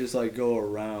 Right. They just like go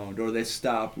around, or they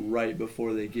stop right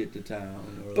before they get to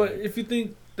town. Or, But like, if you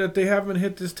think that they haven't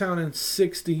hit this town in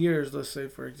 60 years, let's say,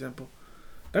 for example.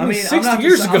 That I mean, mean, 60 I'm not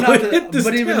years just- ago, I'm not it gonna- hit this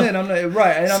but even town. then, I'm not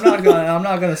right, and I'm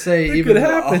not gonna say It even could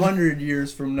happen. 100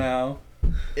 years from now.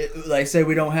 Like say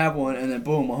we don't have one, and then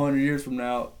boom, 100 years from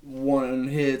now, one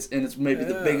hits, and it's maybe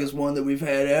the Yeah. biggest one that we've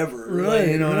had ever. Like, Right,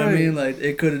 you know what I right. mean? Like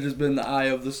it could have just been the eye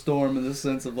of the storm in the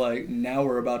sense of like now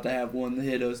we're about to have one that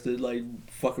hit us that like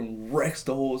fucking wrecks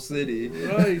the whole city.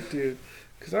 Right, dude.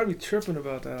 Because I'd be tripping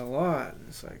about that a lot.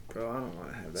 It's like, bro, I don't want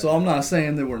to have that. So I'm not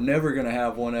saying that we're never gonna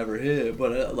have one ever hit,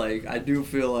 but like I do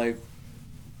feel like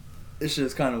it's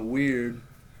just kind of weird.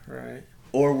 Right.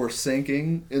 Or we're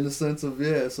sinking in the sense of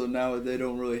so now they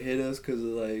don't really hit us because of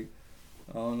like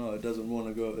I don't know. It doesn't want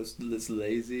to go. It's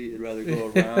lazy. It'd rather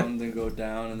go around than go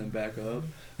down and then back up.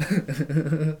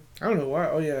 I don't know why.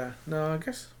 Oh yeah. No, I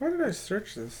guess why did I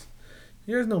search this?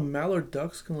 You guys know mallard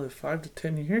ducks can live 5 to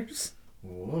 10 years.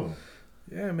 Whoa.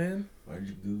 Yeah, man. Why'd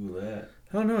you Google that?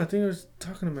 I don't know. I think I was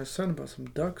talking to my son about some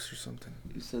ducks or something.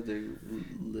 You said they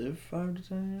live 5 to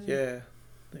 10 years. Yeah,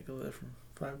 they can live from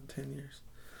 5 to 10 years.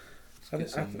 Let's get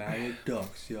some mallard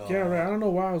ducks, y'all. Yeah, right. I don't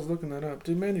know why I was looking that up.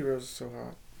 Dude, Mandy Rose is so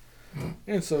hot.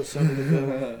 And so Sonya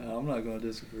Deville. I'm not gonna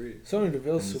disagree. Sonya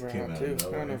Deville's It just super came hot out too. of I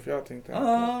don't know nowhere. if y'all think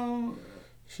that.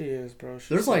 She is, bro. She's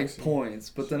There's like sexy. points,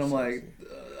 but then She's I'm like,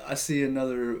 I see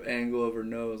another angle of her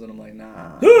nose, and I'm like,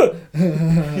 nah.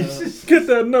 Get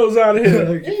that nose out of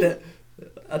here. Get that.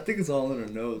 I think it's all in her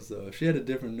nose, though. If she had a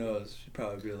different nose, she'd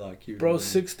probably be a lot cuter. Bro, than me.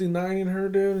 69 in her,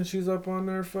 dude, and she's up on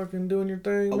there fucking doing your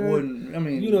thing, I man. wouldn't. I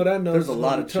mean, You know that nose there's is a lot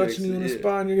gonna of be touching chicks, you in the yeah.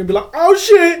 spine. You're gonna be like, oh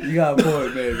shit. You got a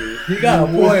point, baby. You got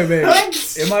a point, baby.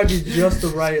 It might be just the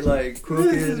right, like,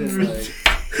 crooked and like.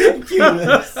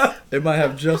 It might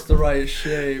have just the right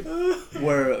shape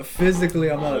where physically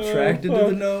I'm not attracted to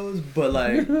the nose, but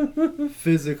like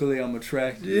physically I'm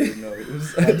attracted to the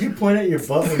nose. How'd you point at your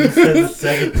butt when you said the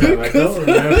second time? I don't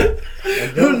remember. I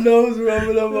Her don't. nose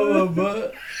rubbing up on my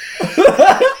butt.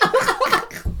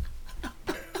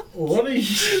 What are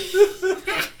you?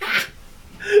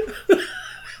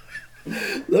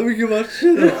 Let me get my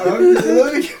shit out.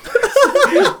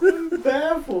 I'm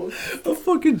baffled. I'm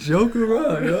fucking joking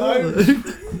around, yo.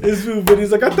 This dude, but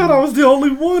he's like, I thought I was the only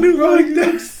one who Like, liked that.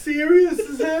 I'm serious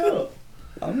as hell.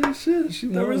 I mean, shit. She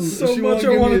There wanna- was so she much wanna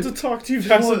I give wanted me to talk to you She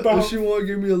guys want, about. she want to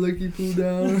give me a licky poo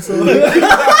down or something.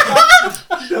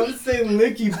 Don't say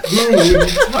licky poo when you're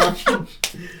talking.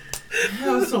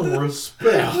 Have some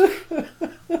respect.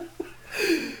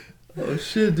 Oh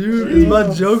shit, dude! Is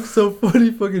my joke so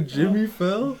funny? Fucking Jimmy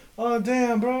fell. Oh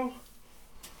damn, bro.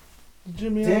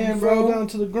 Jimmy Damn, fell bro. down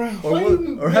to the ground. Or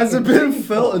what? Or has it been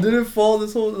fell? Did it fall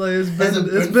this whole like? It's been. Has it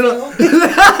It's been been. fell?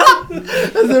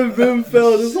 Has it been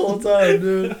fell this whole time,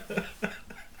 dude? I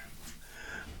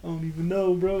don't even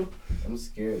know, bro. I'm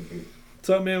scared, dude. What's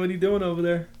up, man? What are you doing over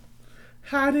there?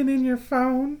 Hiding in your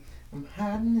phone. I'm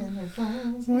hiding in the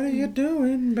phones. What are you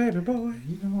doing, baby boy?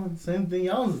 You know what? Same thing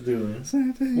y'all was doing.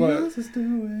 Same thing What? else is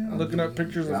doing. Looking at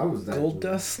pictures I was of that gold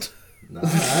dude. dust. Nah,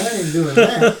 I ain't doing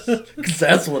that. Cause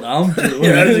that's what I'm doing.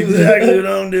 Yeah, that's exactly what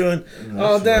I'm doing.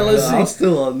 Oh, damn, let's I'm see.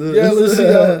 still on this. Yeah, let's see.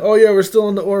 Oh, yeah, we're still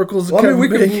on the oracles of Well, I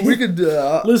mean, Kevin Bacon. we could.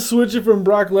 Let's switch it from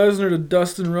Brock Lesnar to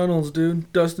Dustin Runnels,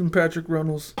 dude. Dustin Patrick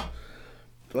Runnels.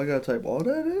 Do I gotta type all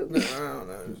that in? I don't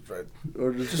know. Just write,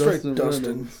 Or just write Dustin?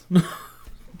 Dustin. Reynolds?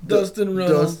 Dustin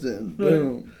Runnels. Dustin. Right.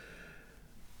 Boom.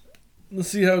 Let's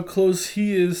see how close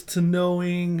he is to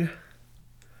knowing.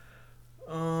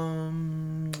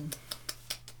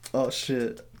 Oh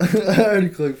shit! I already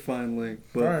clicked find link,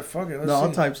 but All right, fuck it. Let's no, see.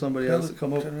 I'll type somebody else to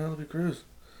come up. Penelope Cruz.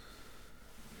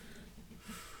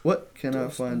 What can I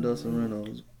Dustin find Dustin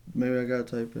Reynolds? Maybe I gotta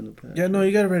type in the past. Yeah, no,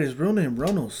 you gotta write his real name,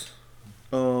 Runnels.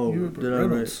 Oh, You were did I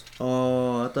Reynolds. write?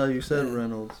 Oh, I thought you said Yeah.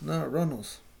 Reynolds. Not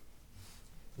Runnels.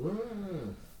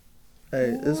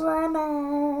 Hey, it's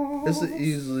Runnels. an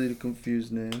easily to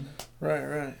confuse name. Right,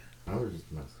 right. I was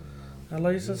just messing around. At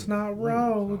least it's not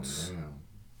Rhodes.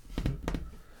 Calm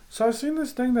So I've seen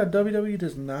this thing that WWE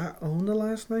does not own the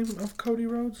last name of Cody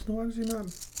Rhodes. Why does he not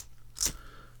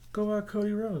go out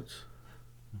Cody Rhodes?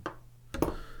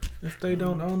 If they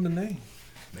don't own the name.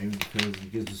 down. Maybe because he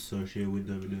gets associated with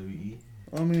WWE.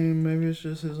 I mean, maybe it's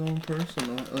just his own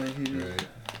personal. Like he just, Right.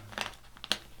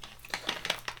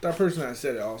 That person that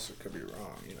said it also could be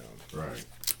wrong, you know. Right.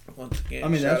 Once again, I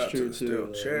mean, shout that's out true, to the Still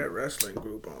too, Chat Wrestling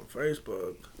group on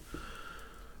Facebook.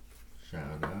 Shout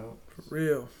out. For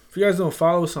real. If you guys don't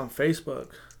follow us on Facebook,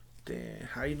 then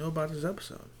how you know about this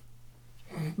episode?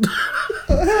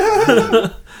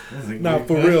 Nah,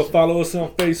 for real. Follow us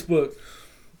on Facebook.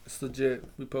 It's legit.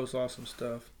 We post awesome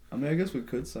stuff. I mean, I guess we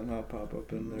could somehow pop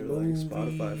up in their like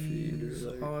Spotify feed Movies,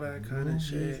 or like. all that kind of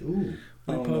shit. Ooh.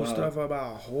 We Oh, post wow. stuff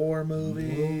about horror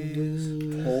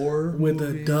movies Horror with a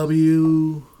movies.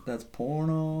 W. That's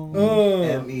porno.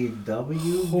 Oh,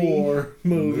 MEW horror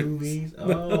movies.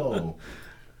 Oh.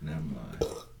 Never mind.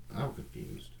 I'm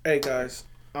confused. Hey guys,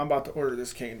 I'm about to order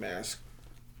this cane mask.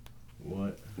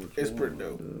 What? It's pretty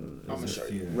dope. Is I'ma it show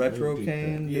you. Retro Look at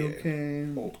cane, Yeah. new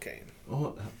cane, Old cane.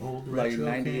 Oh, old like retro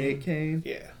 98 cane.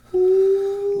 Yeah.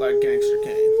 Like gangster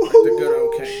cane. Like the good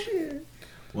old cane.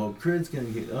 Well, Crit's gonna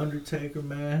get Undertaker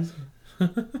mask.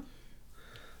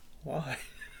 Why?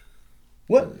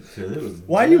 What? Because it was.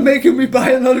 Why are you making me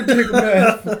buy another Dick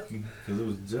mask? Because it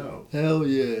was dope. Hell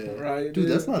yeah. Right, Dude,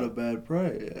 that's not a bad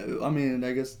price. I mean,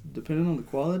 I guess depending on the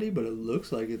quality, but it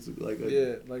looks like it's like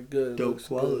a like good. dope Looks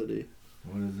quality.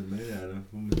 What is it made out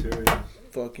of? What material?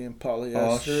 Fucking polyester.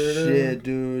 Oh shit,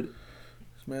 dude.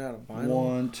 It's made out of vinyl.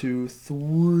 1, 2,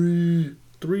 3.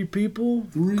 3 people.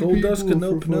 Three Gold Dust people can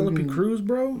know for Penelope fucking- Cruz,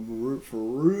 bro. For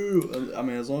real. I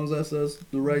mean, as long as that's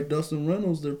the right Dustin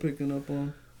Reynolds they're picking up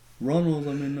on. Reynolds,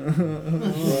 I mean.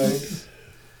 Right.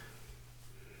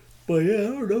 But yeah,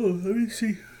 I don't know. Let me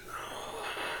see.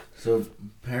 So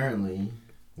apparently,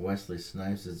 Wesley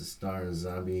Snipes is the star of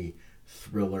zombie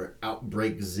thriller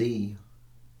Outbreak Z.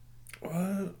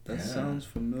 What? That Yeah. sounds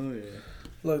familiar.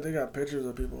 Look, they got pictures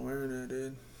of people wearing it,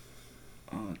 dude.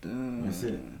 Oh, damn. That's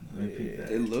it. Let me peek that.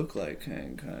 It looked like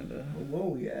Kang, kind of.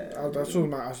 Whoa, yeah. That's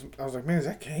what I was like, man, is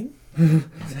that King?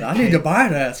 I need to buy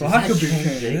that so Is I that could be Kang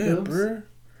Kang. Jacobs? Yeah, bruh.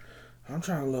 I'm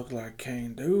trying to look like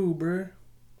Kane, dude, bruh.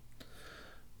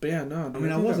 But yeah, no, dude. I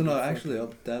mean, I think wasn't that'd be actually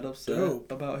fucking that upset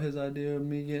dope. about his idea of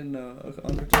me getting a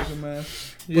Undertaker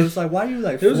mask. Yeah. But it's like, why do you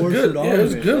like It was force good. it on Yeah, it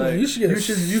was me? good. Like, You should get a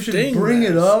you should Sting bring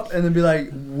it mask. up and then be like,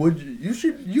 would you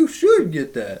should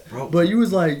get that. Bro. But you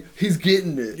was like, he's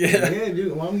getting it. Yeah. Yeah,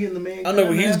 dude. Well, I'm getting the man. I know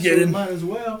what he's mask, so getting. Might as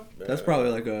well. That's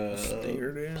probably like a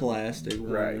Stinger, dude. plastic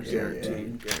one Right, or guarantee.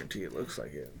 something. Guarantee it looks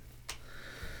like it.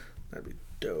 That'd be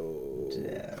dope.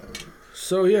 Yeah.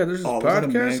 So yeah, there's this Oh, was that a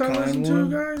podcast I Mankind listen to,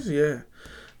 one? guys. Yeah.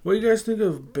 What do you guys think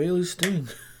of Bailey Sting?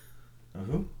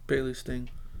 Who? Bailey Sting.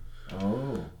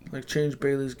 Oh. Like change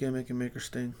Bailey's gimmick and make her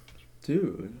sting.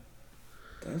 Dude,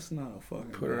 that's not a fucking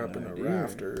Put her bad up in the idea.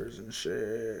 rafters and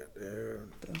shit. Dude.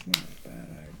 That's not a bad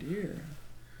idea.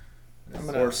 I'm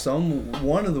gonna- Or some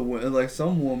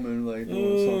woman like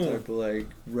doing some Mm. type of like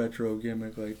retro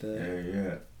gimmick like that.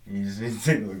 Yeah. You just need to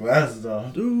take the glasses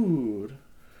off. Dude,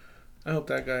 I hope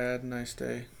that guy had a nice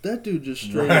day. that dude just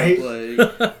straight Right?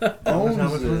 up like owns How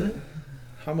much was it?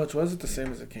 How much was it? The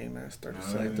same as a Kane mask, It's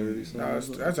 37. like 30 something. No,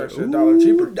 that's actually $1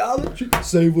 cheaper. $1 cheaper.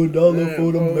 Save $1 Yeah,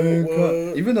 for the what?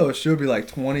 mankind. Even though it should be like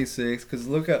 26, because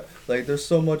look at like there's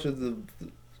so much of the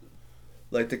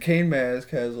like the Kane mask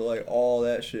has like all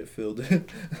that shit filled in,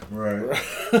 Right.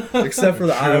 except for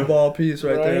the True. eyeball piece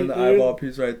right there and the Right, dude. eyeball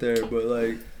piece right there. But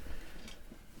like,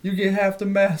 you get half the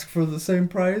mask for the same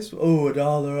price. Oh,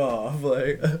 $1 off.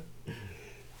 Like,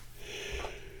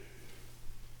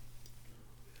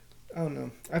 I don't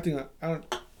know. I think I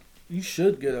don't. You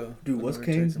should get a. dude, what's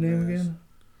Undertaker Kane's name mask. again?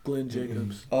 Glenn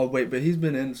Jacobs. Oh wait, but he's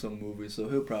been in some movies, so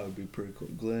he'll probably be pretty cool.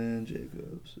 Glenn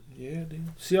Jacobs. Yeah, dude.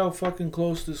 See how fucking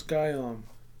close this guy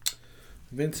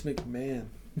Vince McMahon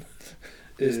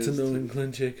is to knowing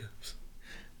Glenn Jacobs.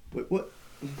 Wait, what?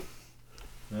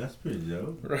 That's pretty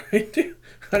dope. Right, dude?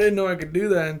 I didn't know I could do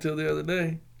that until the other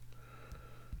day.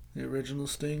 The original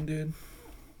Sting, dude.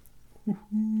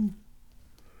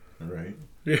 Right.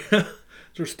 Yeah.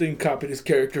 That's where Sting copied his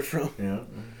character from. Yeah.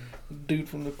 Dude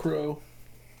from The Crow.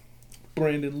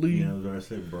 Brandon Lee. You know what I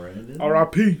say, Brandon?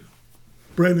 R.I.P.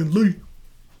 Brandon Lee.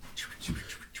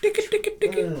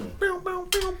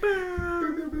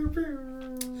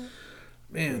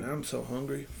 Man, I'm so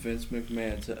hungry. Vince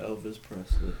McMahon to Elvis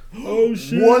Presley. Oh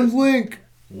shit! One link.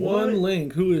 One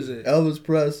link. Who is it? Elvis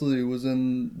Presley was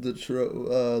in the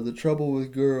Trouble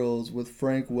with Girls with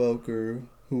Frank Welker,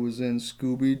 who was in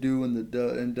Scooby Doo and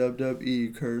in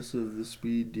WWE Curse of the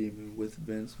Speed Demon with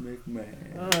Vince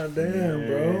McMahon. Ah, damn,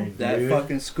 bro. That dude.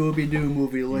 fucking Scooby Doo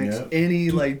movie links Yep.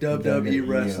 any like WWE Yeah.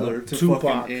 wrestler to Tupac.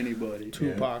 fucking anybody.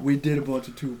 Tupac. We did a bunch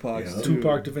of Tupacs Yeah. too.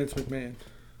 Tupac to Vince McMahon.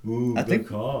 Ooh, I good think-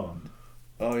 call.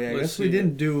 Oh yeah, I Let's guess we see.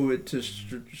 didn't do it to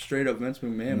straight up Vince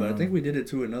McMahon, but I No. think we did it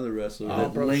to another wrestler Oh,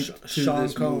 that bro, linked to Sean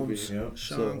this Combs. movie. Yep.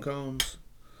 Sean So- Combs.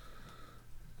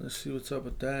 Let's see what's up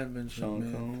with that, Vince Sean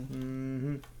McMahon. Combs.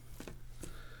 Mm-hmm.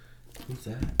 Who's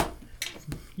that?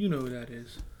 You know who that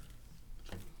is.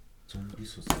 Don't be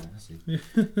so sassy.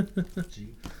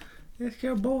 Gee. It's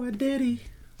your boy Daddy.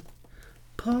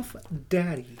 Puff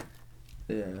Daddy.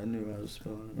 Yeah, I knew I was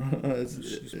spelling it wrong. It's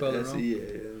You spelled it wrong?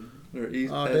 S-E-A-N. Or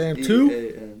Oh, damn, two?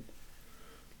 S-E-A-N.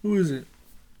 Who is it?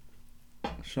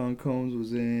 Sean Combs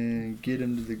was in Get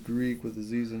Him to the Greek with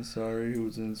Aziz Ansari, who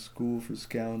was in School for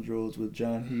Scoundrels with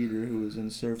John Heder, who was in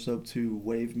Surf's Up 2,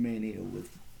 Wave Mania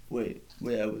with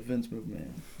Vince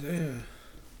McMahon. Damn.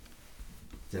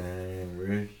 Dang,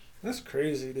 Rich. That's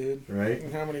crazy, dude. Right?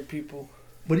 And how many people?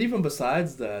 But even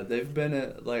besides that, they've been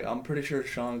at, like, I'm pretty sure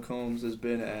Sean Combs has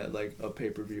been at, like, a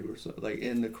pay-per-view or so, like,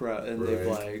 in the crowd, and they've,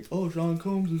 Right. like, oh, Sean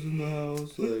Combs is in the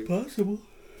house, like, Possible.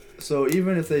 so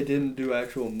even if they didn't do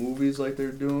actual movies like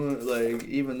they're doing, like,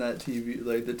 even that TV,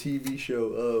 like, the TV show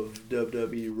of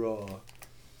WWE Raw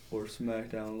or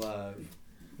SmackDown Live,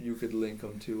 you could link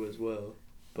them to as well.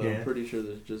 But Yeah. I'm pretty sure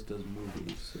that just does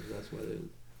movies, so that's what it is.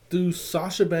 Do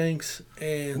Sasha Banks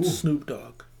and Ooh. Snoop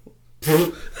Dogg.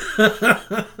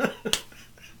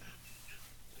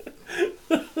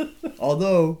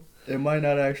 Although it might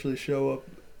not actually show up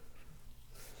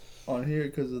on here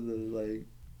because of the like,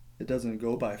 it doesn't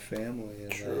go by family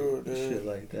and True, like, dude. shit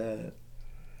like that.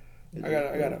 I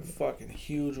got a fucking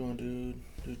huge one, dude.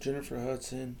 There's Jennifer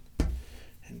Hudson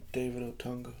and David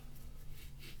Otunga.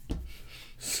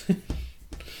 See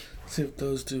if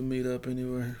those two meet up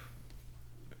anywhere.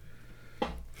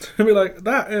 I'd be like,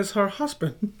 that is her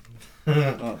husband.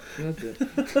 Oh, that's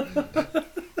it.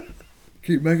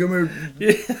 Keep making me.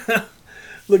 Yeah.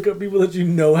 Look up people that you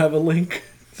know have a link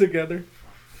together.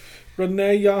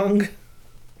 Renee Young,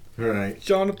 Right.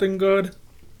 Jonathan Good.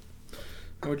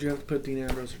 Or would you have to put Dean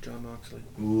Ambrose or John Moxley?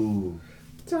 Ooh.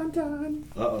 Dun dun.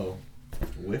 Uh-oh.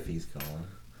 Whiffy's calling.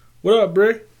 What up,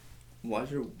 Bray?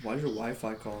 Why's your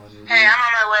Wi-Fi calling you? Hey, I'm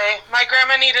on my way. My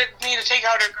grandma need to take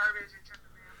out her garbage and check the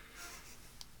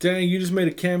mail. Dang, you just made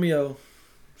a cameo,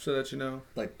 so that you know.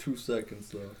 Like 2 seconds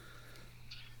though.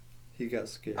 He got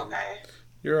scared. Okay.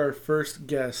 You're our first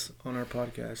guest on our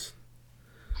podcast.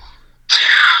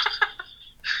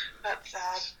 That's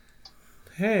sad.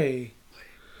 Hey,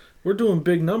 we're doing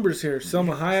big numbers here.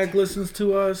 Selma Hayek listens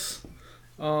to us.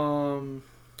 Some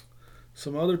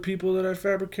other people that I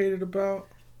fabricated about.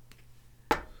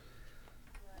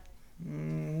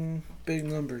 Big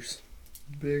numbers.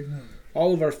 Big number.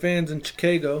 All of our fans in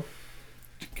Chicago.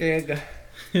 Chicago.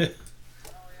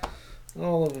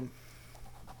 All of them.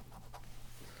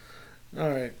 All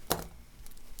right.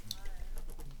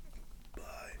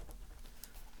 Bye.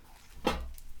 Bye.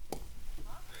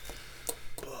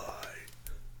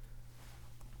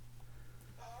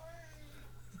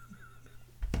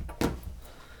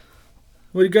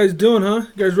 What are you guys doing, huh?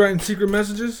 You guys writing secret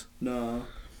messages? No.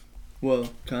 Well,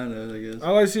 kind of, I guess.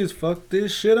 All I see is fuck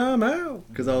this shit, I'm out.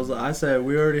 Because I said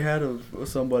we already had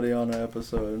somebody on an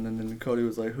episode, and then Cody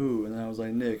was like, who? And then I was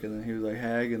like, Nick, and then he was like,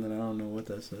 Hag, and then I don't know what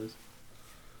that says.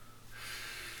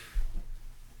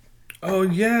 Oh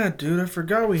yeah, dude, I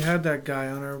forgot we had that guy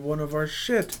on one of our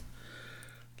shit.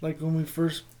 Like when we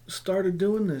first started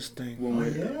doing this thing. When we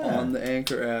yeah. on the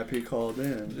Anchor app, he called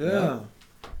in. Yeah,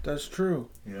 that's true.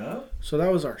 Yeah. So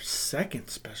that was our second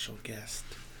special guest.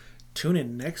 Tune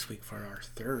in next week for our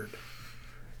third.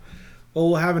 Well,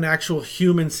 we'll have an actual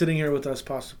human sitting here with us,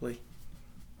 possibly.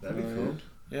 That'd be cool.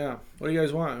 Yeah. What do you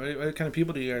guys want? What kind of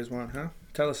people do you guys want, huh?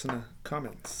 Tell us in the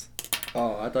comments.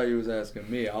 Oh, I thought you was asking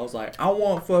me. I was like, I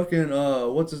want fucking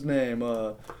what's his name?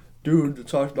 Dude that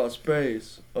talks about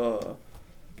space.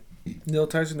 Neil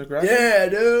Tyson deGrasse? Yeah,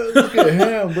 dude. Look at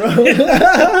him, bro.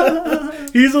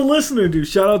 He's a listener, dude.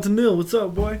 Shout out to Neil. What's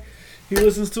up, boy? He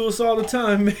listens to us all the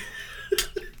time, man.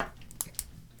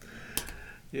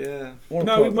 Yeah.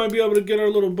 Now we might be able to get our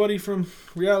little buddy from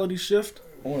Reality Shift.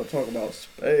 I want to talk about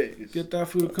space. Get that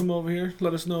fool to come over here.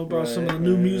 Let us know about some of the Right,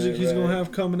 new right, music he's going to right.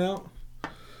 have coming out.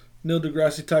 Neil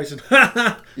deGrasse Tyson.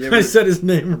 You I ever- said his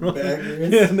name wrong. Backwards?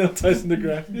 Yeah, Neil Tyson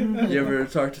deGrasse. You ever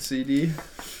talk to CD?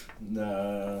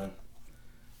 Nah.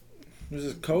 Is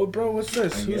this code, bro? What's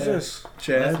this? I Who's guess. this?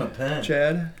 That's my Chad? pen.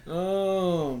 Chad?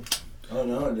 Oh, Oh,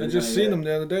 no. I just seen him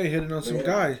the other day hitting on some Yeah.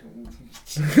 guy.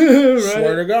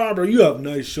 Swear to God, bro, you have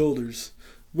nice shoulders.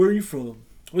 Where are you from?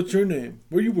 What's your name?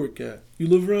 Where you work at? You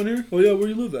live around here? Oh yeah, where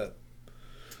you live at?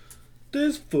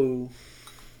 This fool.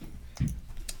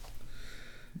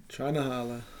 Trying to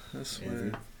holla. I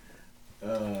swear.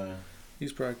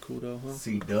 He's probably cool though, huh?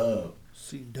 C-Dub.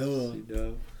 C-Dub.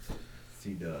 C-Dub.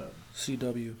 C-Dub.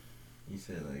 C-W. He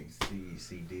said like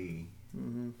C-C-D.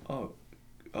 Mm-hmm. Oh,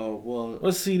 well.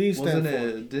 What's CD stand Wasn't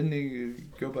for? it? Didn't he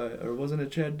go by? Or wasn't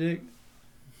it Chad Dick?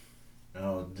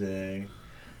 Oh, dang.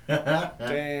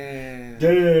 Damn.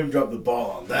 Damn, drop the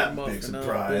ball on that Muffin big up big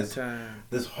surprise. time.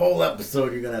 This whole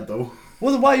episode you're gonna have to...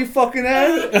 Well, then why you fucking at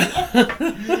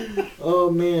it?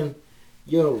 Oh, man.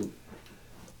 Yo.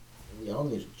 Y'all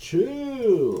need to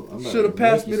chill. I'm about Should have to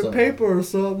passed make me you the something. paper or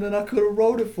something, and I could have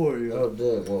wrote it for you. Oh,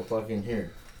 dude. Well, fucking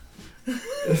here.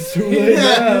 It's too late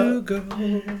now. You go.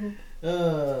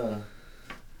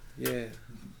 Yeah.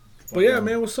 But yeah,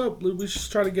 man, what's up? We should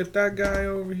try to get that guy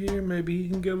over here. Maybe he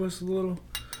can give us a little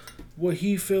what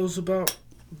he feels about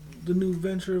the new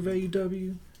venture of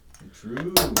AEW.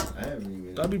 True. I haven't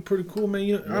even... That'd be pretty cool, man.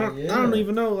 You know, Yeah, I don't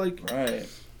even know. Like Right.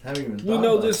 haven't even we thought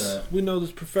know about this. that. We know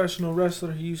this professional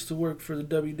wrestler. He used to work for the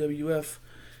WWF.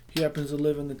 He happens to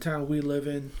live in the town we live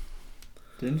in.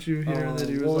 Didn't you hear that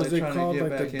he was what like was it trying called? to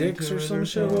get Like back the Dicks into or it some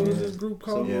shit? What was something? this group So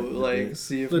called? Yeah, like,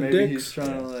 see if The maybe Dicks? he's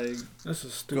trying to like That's a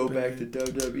go stupid. back to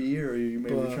WWE, or you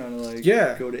maybe But, trying to like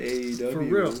yeah, go to AEW for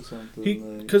real. or something. He,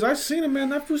 like. cause I seen him, man.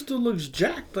 That fool still looks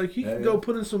jacked. Like he Yeah, can yeah. go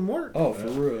put in some work. Oh, for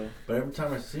real. But every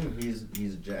time I see him, he's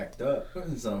jacked up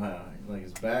somehow, like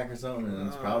his back or something, and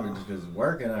it's probably just because he's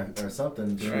working or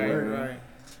something. Right.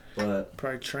 But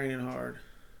Probably training hard.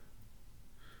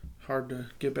 Hard to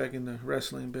get back in the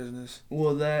wrestling business.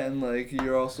 Well, that and like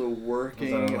you're also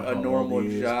working I don't know a how normal old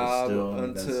he is, but job still,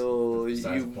 until that's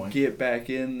besides you the point. get back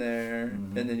in there,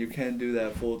 Mhm. and then you can do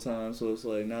that full time. So it's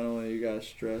like not only you got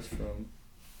stress from.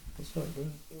 What's up, bro?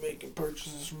 Making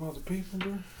purchases from other people,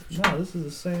 bro. No, this is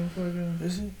the same fucking.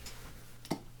 Is he?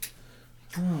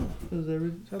 This is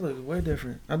every. That looks way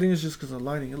different. I think it's just because of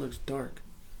lighting. It looks dark.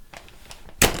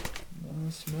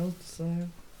 It smells the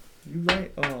same. You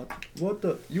right? Oh, what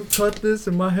the? You cut this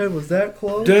and my head was that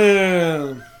close?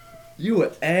 Damn. You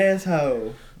an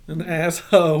asshole. An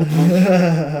asshole.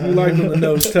 You like when the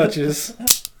nose touches.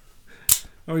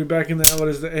 Are we back in that? What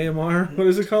is the AMR? What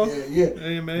is it called? yeah,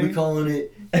 AMA? we calling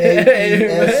it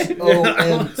AESOMTR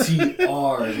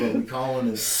is what we calling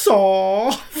it. Saw.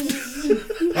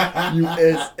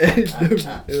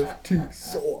 USAWFT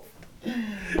soft.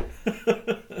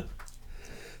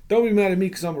 Don't be mad at me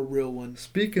because I'm a real one.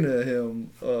 Speaking of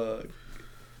him,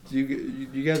 do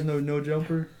you guys know No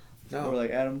Jumper? No. Or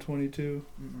like Adam 22?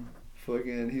 Mm-mm.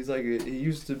 Fucking, he's like he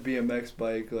used to BMX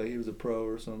bike, like he was a pro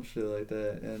or some shit like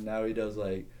that, and now he does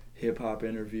like hip hop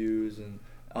interviews and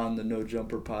on the No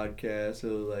Jumper podcast. So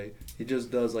like he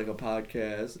just does like a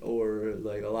podcast, or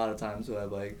like a lot of times he'll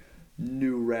have like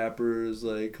new rappers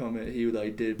like come in. He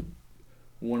like did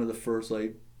one of the first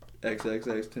like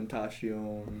XXX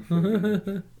Tentacion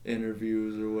fucking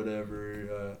interviews or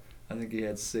whatever. I think he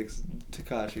had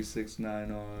Tekashi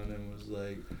 6ix9ine on and was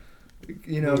like,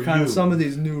 you know, Who are kind of you? some of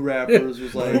these new rappers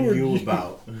was What like, are you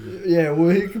about? yeah, well,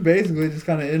 he basically just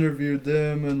kind of interviewed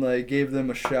them and like gave them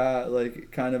a shot,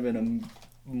 like kind of in a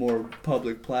more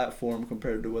public platform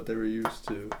compared to what they were used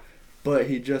to. But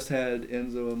he just had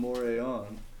Enzo Amore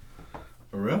on.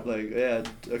 For real? Like, yeah,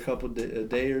 a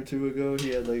day or two ago, he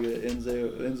had like an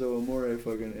Enzo Amore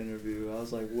fucking interview. I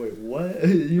was like, wait, what?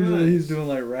 Usually he's doing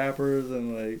like rappers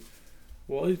and like.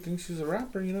 Well, he thinks he's a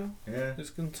rapper, you know? Yeah. It's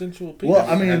consensual people. Well,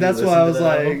 I mean, Have you that's why I was listened to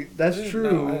that like, album? that's No, I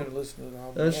true. haven't listened to the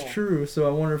album That's at all. true. So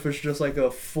I wonder if it's just like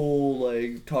a full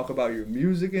like talk about your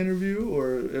music interview,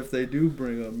 or if they do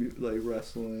bring up like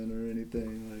wrestling or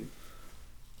anything like.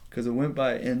 Because it went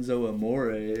by Enzo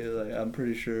Amore, like I'm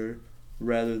pretty sure,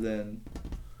 rather than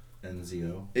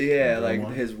NZO. yeah, That like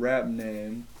one? his rap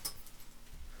name.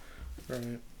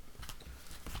 Right.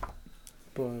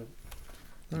 But.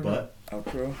 I don't know. But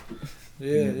Outro.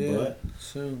 Yeah. But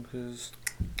Soon, because.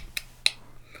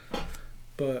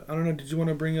 But, I don't know, did you want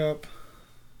to bring up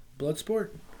Bloodsport?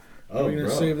 Or are we going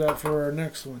to save that for our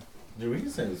next one? Dude, we can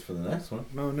save this for the next one.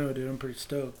 No, dude, I'm pretty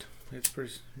stoked. It's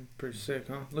pretty sick,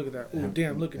 huh? Look at that. Oh,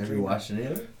 damn, look at Have you you. watched any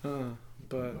of it?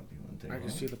 But I can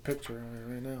see the picture of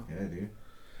it right now. Yeah, dude.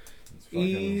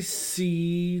 It's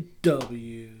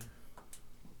ECW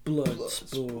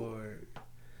Bloodsport.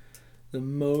 The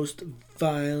most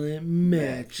violent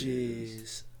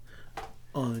matches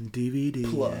on DVD.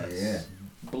 Plus. Yeah.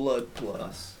 Blood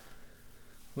plus.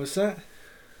 What's that?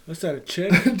 What's that, a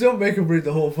chick? Don't make him read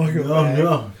the whole fucking No, bag.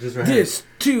 no. Just right This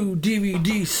 2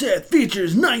 DVD set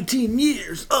features 19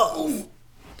 years of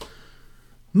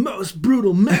most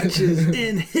brutal matches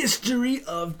in the history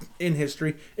of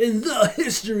ECW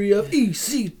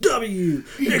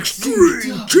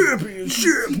Extreme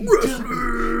Championship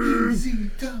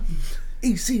Wrestling.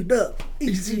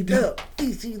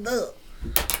 ECW.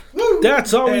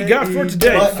 That's all we got for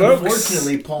today, But folks.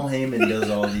 unfortunately, Paul Heyman does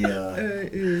all the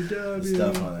AEW.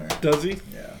 stuff on there. Does he?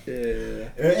 Yeah. Yeah.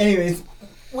 Anyways,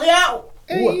 we out.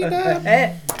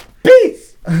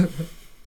 Peace.